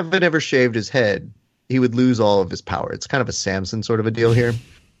was if Kevin ever shaved his head, he would lose all of his power. It's kind of a Samson sort of a deal here.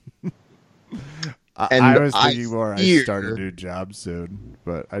 And I was thinking more I start a new job soon,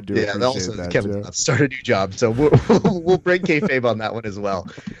 but I do appreciate also, that Kevin's too. about to start a new job, so we'll bring kayfabe on that one as well.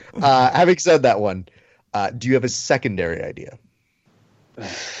 Having said that one, do you have a secondary idea?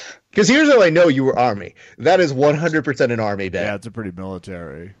 Because here's how I know you were Army. That is 100% an Army bet. Yeah, it's a pretty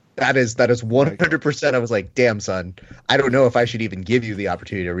military. That is 100%. I was like, damn, son, I don't know if I should even give you the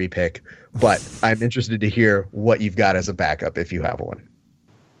opportunity to repick, but I'm interested to hear what you've got as a backup if you have one.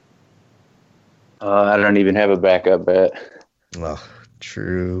 I don't even have a backup bet. Well,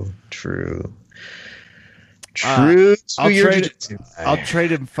 true. I'll trade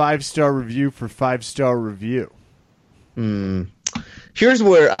him 5-star review for 5-star review. Here's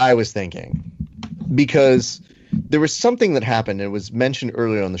where I was thinking, because there was something that happened. It was mentioned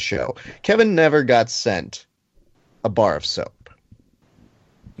earlier on the show. Kevin never got sent a bar of soap.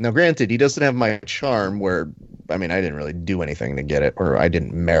 Now, granted, he doesn't have my charm where, I mean, I didn't really do anything to get it, or I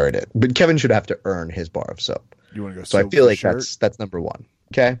didn't merit it. But Kevin should have to earn his bar of soap. You want to go? So I feel like that's number one.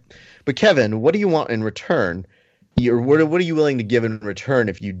 Okay, but Kevin, what do you want in return? What are you willing to give in return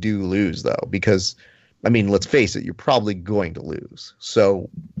if you do lose, though? Because, I mean, let's face it, you're probably going to lose. So,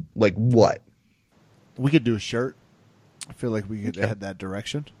 like, what? We could do a shirt. I feel like we could head that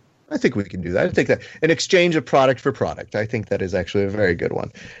direction. I think we can do that. I think that an exchange of product for product. I think that is actually a very good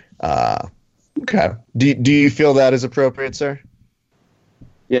one. Okay. Do you feel that is appropriate, sir?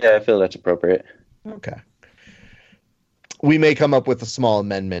 Yeah, I feel that's appropriate. Okay. We may come up with a small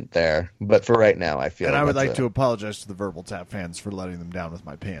amendment there, but for right now, I feel. And I would like to apologize to the Verbal Tap fans for letting them down with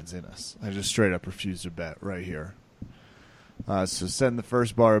my pants in us. I just straight up refused to bet right here. So send the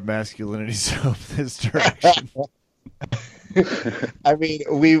first bar of masculinity soap this direction. I mean,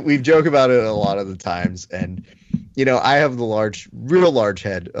 we've joked about it a lot of the times, and you know, I have the real large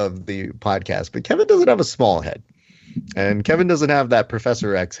head of the podcast, but Kevin doesn't have a small head, and Kevin doesn't have that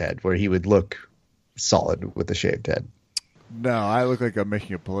Professor X head where he would look solid with a shaved head. No, I look like I'm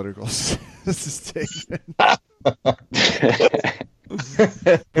making a political statement.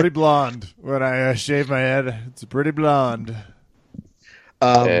 Pretty blonde. When I shave my head, it's pretty blonde. He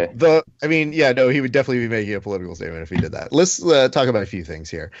would definitely be making a political statement if he did that. Let's talk about a few things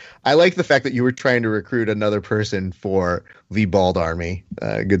here. I like the fact that you were trying to recruit another person for the Bald Army.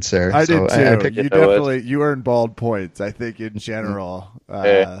 Good sir. I did too. You earned bald points, I think, in general.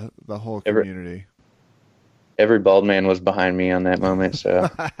 The whole community. Every bald man was behind me on that moment, so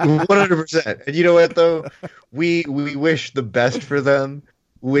 100%. And you know what though? We wish the best for them.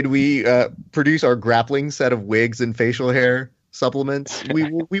 When we produce our grappling set of wigs and facial hair supplements,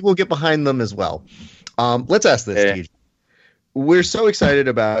 we will get behind them as well. Let's ask this, TJ. We're so excited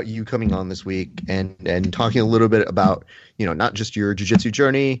about you coming on this week and talking a little bit about, you know, not just your jiu-jitsu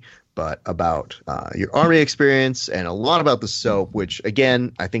journey, but about your Army experience and a lot about the soap, which,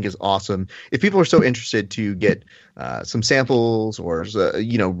 again, I think is awesome. If people are so interested to get some samples or,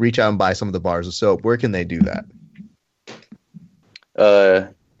 reach out and buy some of the bars of soap, where can they do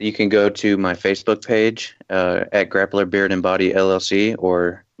that? You can go to my Facebook page at Grappler Beard and Body LLC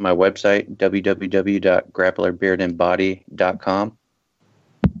or my website, www.grapplerbeardandbody.com.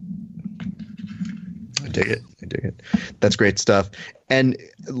 dig it. I dig it. That's great stuff. And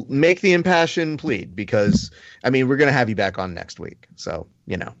make the impassioned plead because, I mean, we're going to have you back on next week. So,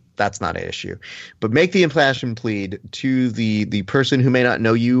 you know, that's not an issue. But make the impassioned plead to the person who may not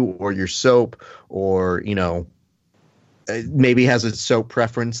know you or your soap or, you know, maybe has a soap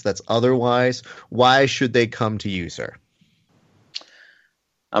preference that's otherwise. Why should they come to you, sir?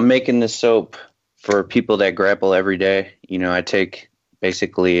 I'm making this soap for people that grapple every day. You know, I take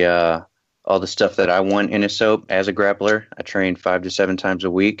basically all the stuff that I want in a soap as a grappler. I train 5 to 7 times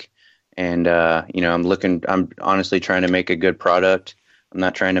a week. And, you know, I'm honestly trying to make a good product. I'm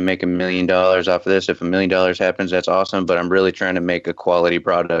not trying to make $1 million off of this. If $1 million happens, that's awesome. But I'm really trying to make a quality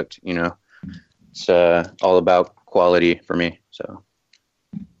product. You know, it's all about quality for me. So.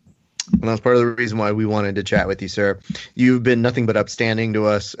 And that's part of the reason why we wanted to chat with you, sir. You've been nothing but upstanding to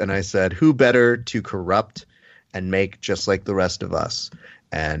us. And I said, who better to corrupt and make just like the rest of us?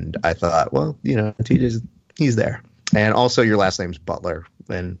 And I thought, well, you know, he's there. And also your last name's Butler.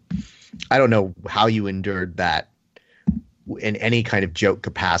 And I don't know how you endured that in any kind of joke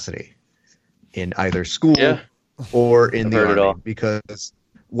capacity in either school or in the army. Because,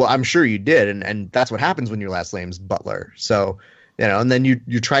 well, I'm sure you did. And that's what happens when your last name's Butler. So, you know, and then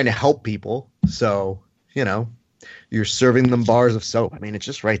you're trying to help people. So, you know, you're serving them bars of soap. I mean, it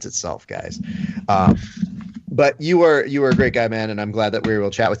just writes itself, guys. But you are a great guy, man, and I'm glad that we were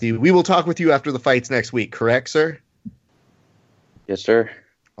able to chat with you. We will talk with you after the fights next week, correct, sir? Yes, sir.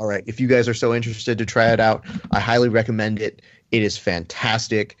 All right. If you guys are so interested to try it out, I highly recommend it. It is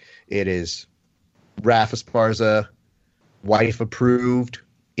fantastic. It is Raf Esparza wife approved.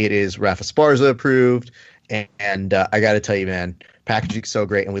 It is Raf Esparza approved. And I got to tell you, man, packaging's so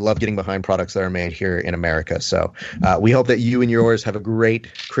great, and we love getting behind products that are made here in America. So we hope that you and yours have a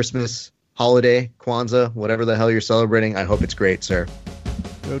great Christmas, holiday, Kwanzaa, whatever the hell you're celebrating. I hope it's great, sir.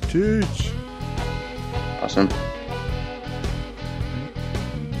 Go Teach. Awesome.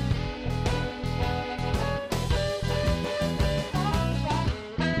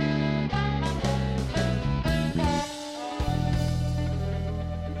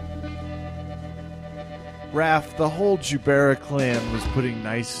 Raph, the whole Jubera clan was putting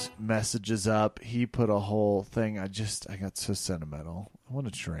nice messages up. He put a whole thing. I got so sentimental. I want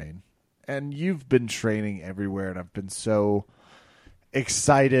to train. And you've been training everywhere, and I've been so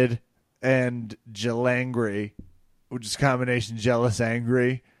excited and jelangry, which is combination jealous,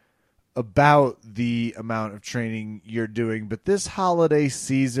 angry, about the amount of training you're doing. But this holiday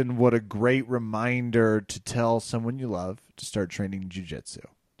season, what a great reminder to tell someone you love to start training jiu-jitsu.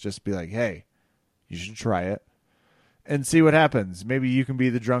 Just be like, hey, you should try it and see what happens. Maybe you can be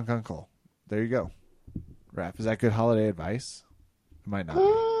the drunk uncle. There you go. Raph, is that good holiday advice? It might not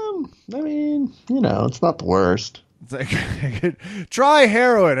be. I mean, you know, it's not the worst. It's like, try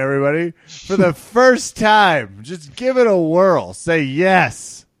heroin, everybody, for the first time. Just give it a whirl. Say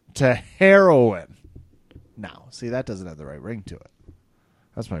yes to heroin. No, see, that doesn't have the right ring to it.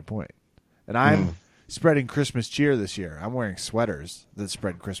 That's my point. And I'm spreading Christmas cheer this year. I'm wearing sweaters that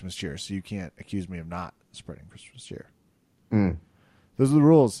spread Christmas cheer, so you can't accuse me of not spreading Christmas cheer. Those are the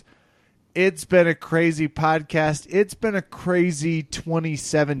rules. It's been a crazy podcast. It's been a crazy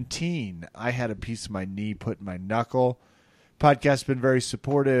 2017. I had a piece of my knee put in my knuckle. Podcast's been very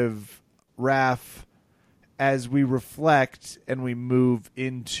supportive. Raph, as we reflect and we move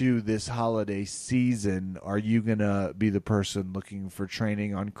into this holiday season, are you going to be the person looking for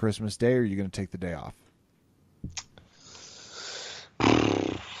training on Christmas Day, or are you going to take the day off?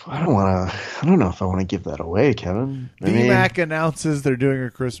 I don't know if I want to give that away, Kevin. VMAC announces they're doing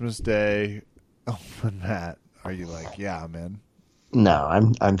a Christmas Day open mat. Are you like, yeah, I'm in? No,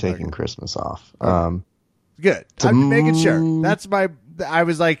 I'm taking Christmas off. Good. I'm making sure. I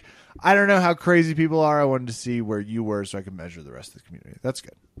was like, I don't know how crazy people are. I wanted to see where you were so I could measure the rest of the community. That's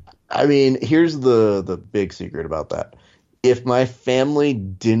good. I mean, here's the big secret about that. If my family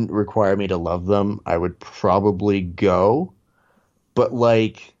didn't require me to love them, I would probably go. But,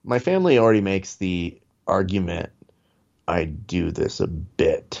 like, my family already makes the argument I do this a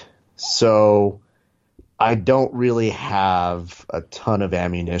bit. So I don't really have a ton of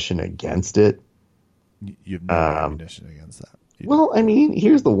ammunition against it. You have no ammunition against that. Well, I mean,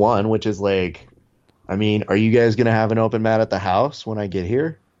 here's the one, which is like, I mean, are you guys going to have an open mat at the house when I get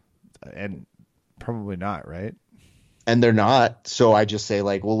here? And probably not, right? And they're not. So I just say,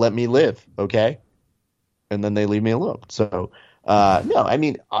 like, well, let me live, okay? And then they leave me alone. So... no, I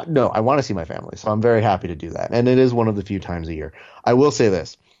mean, no, I want to see my family, so I'm very happy to do that. And it is one of the few times a year. I will say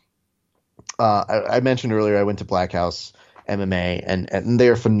this. I mentioned earlier I went to Black House MMA, and they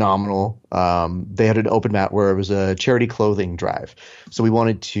are phenomenal. They had an open mat where it was a charity clothing drive. So we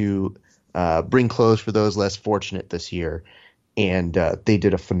wanted to bring clothes for those less fortunate this year. And they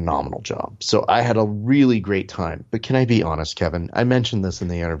did a phenomenal job. So I had a really great time. But can I be honest, Kevin? I mentioned this in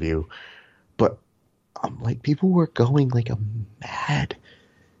the interview, but like people were going like a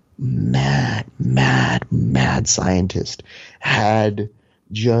mad scientist had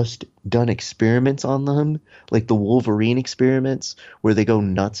just done experiments on them, like the Wolverine experiments where they go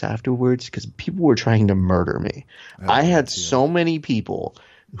nuts afterwards because people were trying to murder me. I had so many people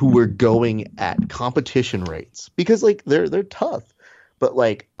who were going at competition rates because like they're tough. But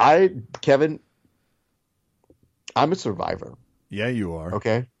like Kevin, I'm a survivor. Yeah, you are.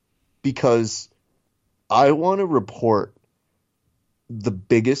 Okay? Because I want to report the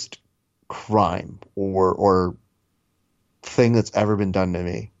biggest crime or thing that's ever been done to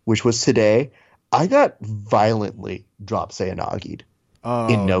me, which was today. I got violently drop sayanagi'd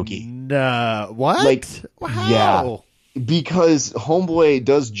in Nogi. No. What? Like, How? yeah. Because homeboy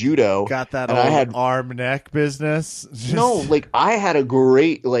does judo. Got that and old I had arm neck business? Just- No, like I had a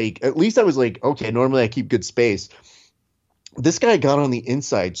great, like, at least I was like, okay, normally I keep good space. This guy got on the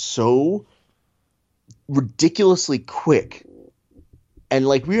inside so ridiculously quick. And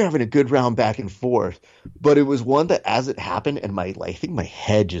like we were having a good round back and forth, but it was one that as it happened, and I think my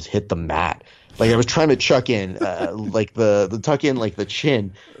head just hit the mat. Like I was trying to chuck in, like the tuck in, like the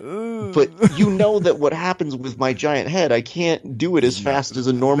chin. But you know that what happens with my giant head, I can't do it as fast as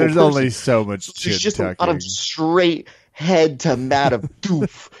a normal There's person. only so much chin There's just tucking. a lot of straight head to mat of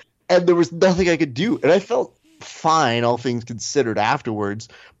doof, and there was nothing I could do. And I felt fine, all things considered, afterwards.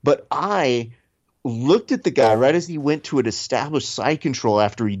 But I looked at the guy right as he went to an established side control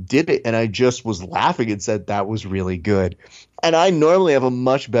after he did it, and I just was laughing and said that was really good. And I normally have a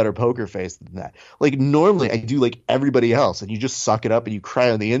much better poker face than that. Like normally I do like everybody else, and you just suck it up and you cry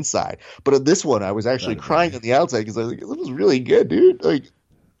on the inside. But at this one, I was actually crying on the outside because I was like, "This was really good, dude!" Like,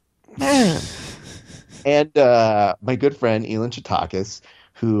 man. And my good friend Elon Chatakis,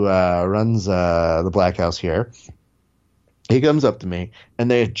 who runs the Black House here, he comes up to me,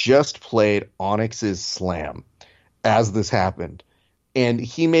 and they had just played Onyx's Slam as this happened. And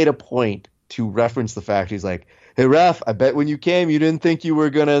he made a point to reference the fact, he's like, "Hey, Raf, I bet when you came, you didn't think you were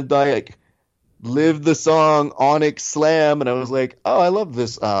going to like live the song Onyx Slam." And I was like, "Oh, I love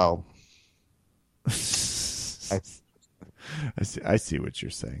this." Oh. I see what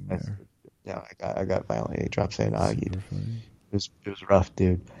you're saying there. Yeah, I got violently dropped saying It was rough,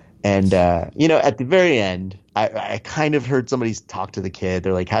 dude. And, you know, at the very end, I kind of heard somebody talk to the kid.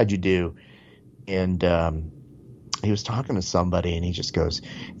 They're like, "How'd you do?" And he was talking to somebody, and he just goes,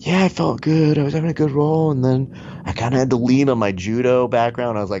 "Yeah, I felt good. I was having a good roll." And then I kind of had to lean on my judo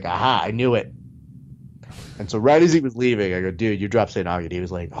background. I was like, "Aha, I knew it." And so right as he was leaving, I go, "Dude, you dropped Sayonagi." He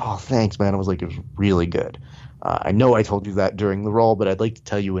was like, "Oh, thanks, man." I was like, "It was really good. I know I told you that during the roll, but I'd like to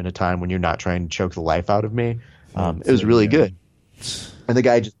tell you in a time when you're not trying to choke the life out of me." It was really good. And the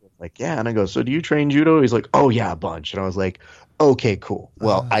guy just was like, "Yeah." And I go, "So do you train judo?" He's like, "Oh, yeah, a bunch." And I was like, "Okay, cool.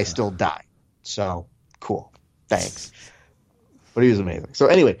 Well, I still die. So cool. Thanks." But he was amazing. So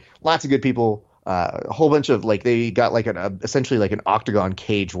anyway, lots of good people. A whole bunch of like they got like essentially like an octagon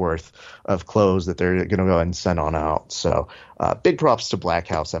cage worth of clothes that they're gonna go ahead and send on out. So big props to Black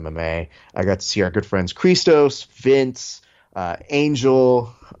House MMA. I got to see our good friends Christos, Vince,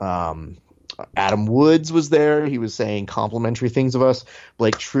 Angel, Adam Woods was there. He was saying complimentary things of us.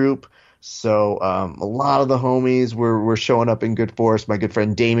 Blake Troop. So a lot of the homies were showing up in good force. My good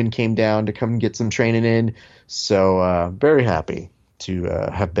friend Damon came down to come get some training in. So very happy to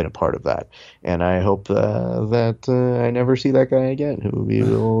have been a part of that. And I hope that I never see that guy again who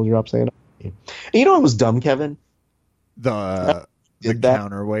will drop saying. And you know what was dumb, Kevin? The Did that?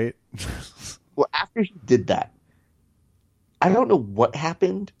 counterweight. Well, after he did that, I don't know what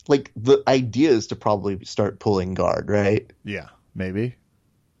happened. Like, the idea is to probably start pulling guard, right? Yeah, maybe.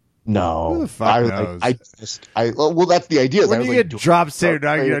 No. Who the fuck knows? Well, that's the idea. When I was you like, get dropped sayonagi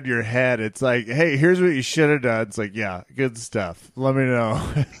right. on your head, it's like, hey, here's what you should have done. It's like, yeah, good stuff. Let me know.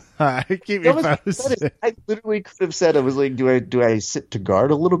 Keep me That was- posted. I literally could have said, I was like, do I sit to guard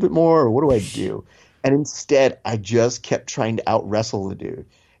a little bit more, or what do I do? And instead, I just kept trying to out wrestle the dude,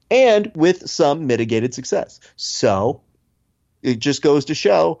 and with some mitigated success. So it just goes to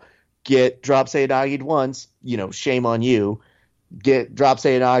show: get drop sayonagi once, shame on you. Get drop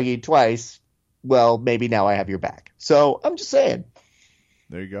sayonagi twice, well, maybe now I have your back. So I'm just saying.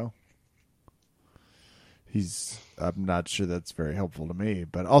 There you go. I'm not sure that's very helpful to me,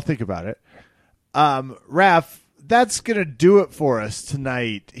 but I'll think about it. Raph, that's going to do it for us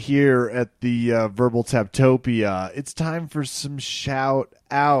tonight here at the Verbal Taptopia. It's time for some shout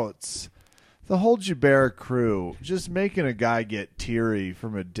outs. The whole Jubera crew, just making a guy get teary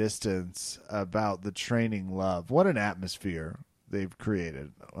from a distance about the training love. What an atmosphere they've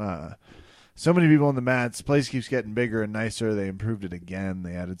created. So many people on the mats. The place keeps getting bigger and nicer. They improved it again.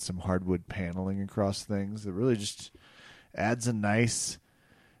 They added some hardwood paneling across things that really just adds a nice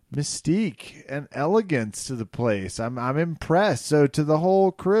mystique and elegance to the place. I'm impressed. So to the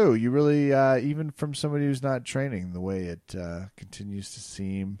whole crew, you really, even from somebody who's not training, the way it continues to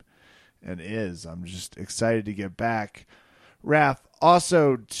seem and is, I'm just excited to get back. Raph,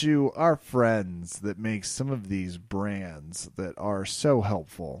 also to our friends that make some of these brands that are so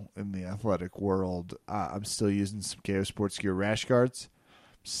helpful in the athletic world. I'm still using some KO Sports Gear rash guards.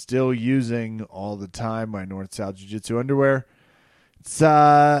 Still using all the time my North-South Jiu-Jitsu underwear. It's,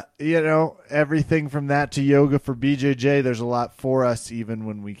 everything from that to yoga for BJJ. There's a lot for us even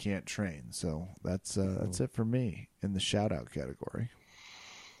when we can't train. So that's it for me in the shout-out category.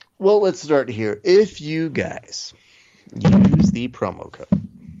 Well, let's start here. If you guys use the promo code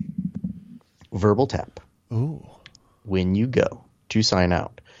Verbal Tap when you go to sign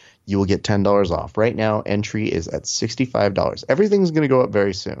out, you will get $10 off. Right now, entry is at $65. Everything's going to go up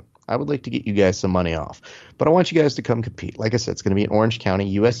very soon. I would like to get you guys some money off, but I want you guys to come compete. Like I said, it's going to be in Orange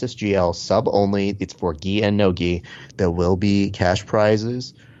County, USSGL, sub only. It's for gi and no gi. There will be cash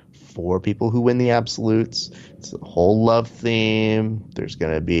prizes for people who win the absolutes. It's a whole love theme. There's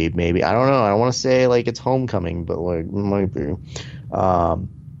going to be maybe, I don't know. I don't want to say like it's homecoming, but like it might be.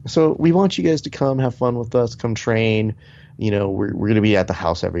 So we want you guys to come have fun with us, come train. We're going to be at the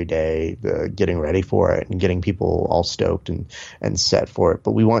house every day, getting ready for it and getting people all stoked and set for it.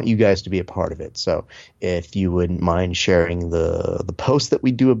 But we want you guys to be a part of it. So if you wouldn't mind sharing the post that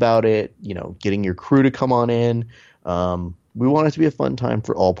we do about it, getting your crew to come on in. We want it to be a fun time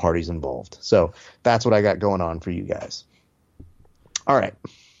for all parties involved. So that's what I got going on for you guys. All right.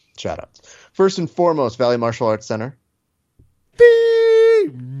 Shout outs. First and foremost, Valley Martial Arts Center.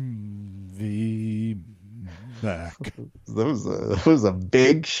 Back. That was a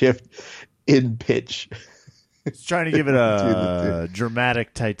big shift in pitch. It's trying to give it a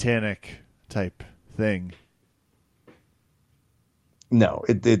dramatic Titanic type thing. No,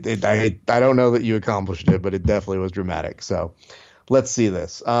 I don't know that you accomplished it, but it definitely was dramatic. So let's see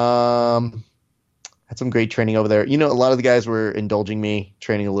this. Had some great training over there. A lot of the guys were indulging me,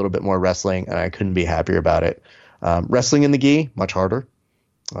 training a little bit more wrestling, and I couldn't be happier about it. Wrestling in the gi, much harder.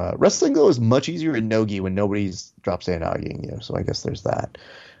 Wrestling, though, is much easier in no-gi when nobody's drop sayanagiing you. So I guess there's that.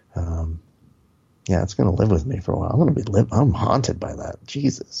 Yeah, it's going to live with me for a while. I'm haunted by that.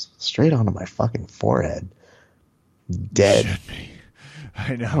 Jesus. Straight onto my fucking forehead. Dead. Should be.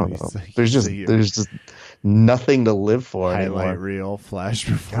 I know. There's just nothing to live for highlight anymore. reel flash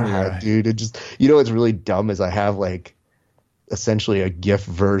before your eyes. Dude, it just, what's really dumb is I have like essentially a GIF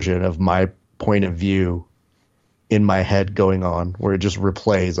version of my point of view in my head going on where it just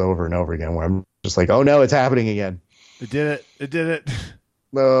replays over and over again where I'm just like, oh no, it's happening again. It did it.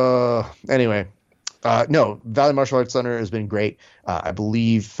 Anyway. No, Valley Martial Arts Center has been great. I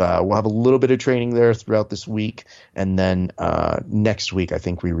believe we'll have a little bit of training there throughout this week. And then next week, I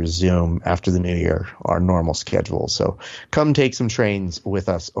think we resume after the new year our normal schedule. So come take some trains with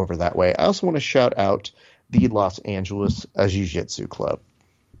us over that way. I also want to shout out the Los Angeles Jiu-Jitsu Club.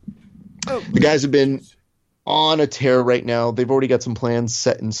 The guys have been on a tear right now. They've already got some plans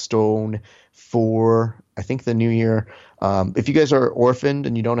set in stone for, I think, the new year. If you guys are orphaned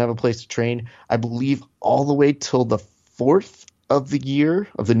and you don't have a place to train, I believe all the way till the 4th of the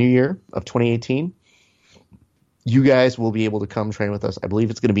new year of 2018, you guys will be able to come train with us. I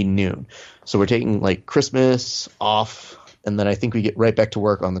believe it's going to be noon. So we're taking like Christmas off, and then I think we get right back to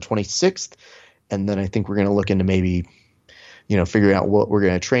work on the 26th. And then I think we're going to look into maybe figuring out what we're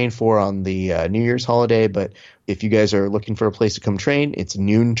going to train for on the New Year's holiday. But if you guys are looking for a place to come train, it's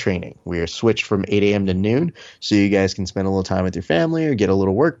noon training. We are switched from 8 a.m. to noon, so you guys can spend a little time with your family or get a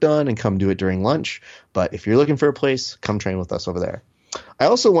little work done and come do it during lunch. But if you're looking for a place, come train with us over there. I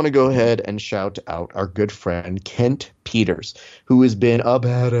also want to go ahead and shout out our good friend Kent Peters, who has been a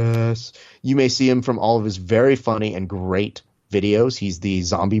badass. You may see him from all of his very funny and great videos. He's the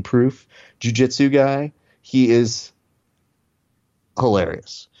zombie-proof jiu-jitsu guy. He is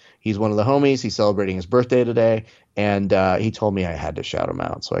hilarious. He's one of the homies. He's celebrating his birthday today, and he told me I had to shout him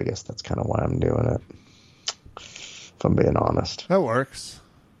out, so I guess that's kind of why I'm doing it, if I'm being honest. That works.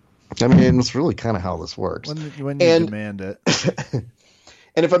 I mean, it's really kind of how this works. When you demand it.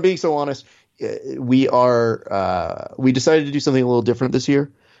 And if I'm being so honest, we decided to do something a little different this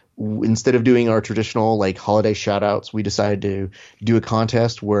year. Instead of doing our traditional like holiday shout outs, we decided to do a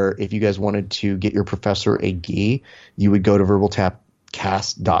contest where if you guys wanted to get your professor a gi, you would go to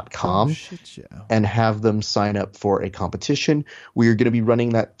cast.com Shit, yeah. and have them sign up for a competition. We are going to be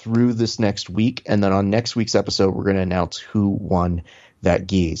running that through this next week. And then on next week's episode, we're going to announce who won that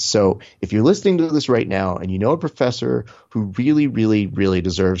geese. So if you're listening to this right now and you know a professor who really, really, really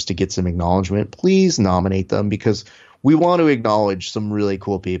deserves to get some acknowledgement, please nominate them, because we want to acknowledge some really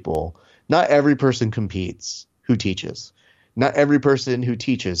cool people. Not every person competes who teaches. Not every person who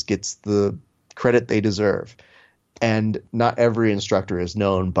teaches gets the credit they deserve. And not every instructor is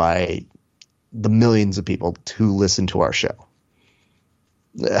known by the millions of people who listen to our show.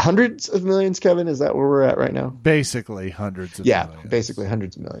 Hundreds of millions, Kevin? Is that where we're at right now? Basically hundreds of Yeah, millions. basically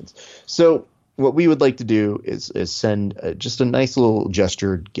hundreds of millions. So what we would like to do is send just a nice little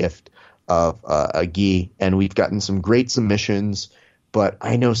gestured gift of a gi, and we've gotten some great submissions. But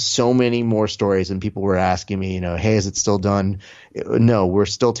I know so many more stories, and people were asking me, hey, is it still done? No, we're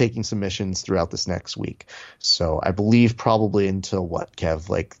still taking submissions throughout this next week. So I believe probably until what, Kev?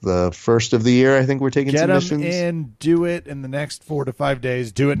 Like the first of the year, I think we're taking Get them submissions. in, do it in the next 4 to 5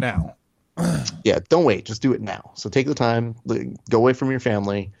 days. Do it now. Yeah, don't wait. Just do it now. So take the time. Go away from your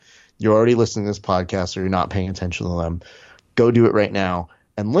family. You're already listening to this podcast, or you're not paying attention to them. Go do it right now.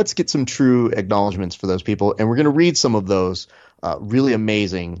 And let's get some true acknowledgments for those people. And we're going to read some of those really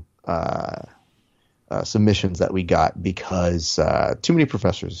amazing submissions that we got, because too many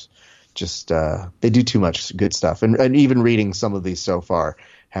professors just they do too much good stuff. And even reading some of these so far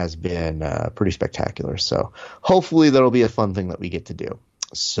has been pretty spectacular. So hopefully that'll be a fun thing that we get to do.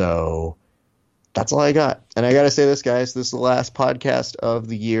 So that's all I got. And I got to say this, guys, this is the last podcast of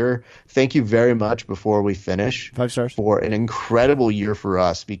the year. Thank you very much before we finish 5 stars. for an incredible year for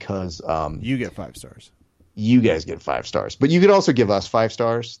us, because You get 5 stars. you guys get 5 stars. But you could also give us 5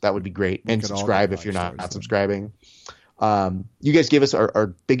 stars. That would be great. And could all subscribe get if you're 5 not stars, then. subscribing. You guys gave us our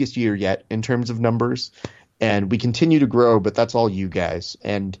biggest year yet in terms of numbers. And we continue to grow, but that's all you guys.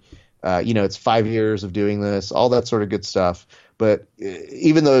 And, it's 5 years of doing this, all that sort of good stuff. But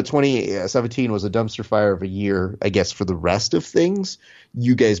even though 2017 was a dumpster fire of a year, I guess, for the rest of things,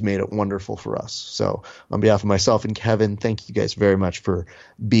 you guys made it wonderful for us. So on behalf of myself and Kevin, thank you guys very much for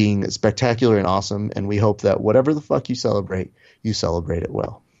being spectacular and awesome. And we hope that whatever the fuck you celebrate it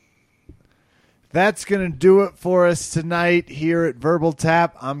well. That's going to do it for us tonight here at Verbal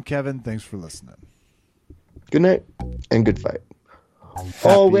Tap. I'm Kevin. Thanks for listening. Good night and good fight.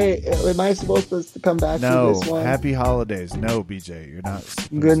 Oh, wait. Am I supposed to come back No, to this one? happy holidays. No, BJ, you're not.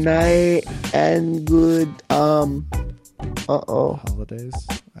 supposed Good to. night and good, uh-oh. Holidays?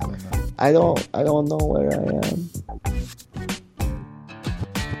 I don't know. I don't know where I am.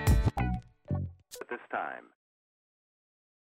 At this time,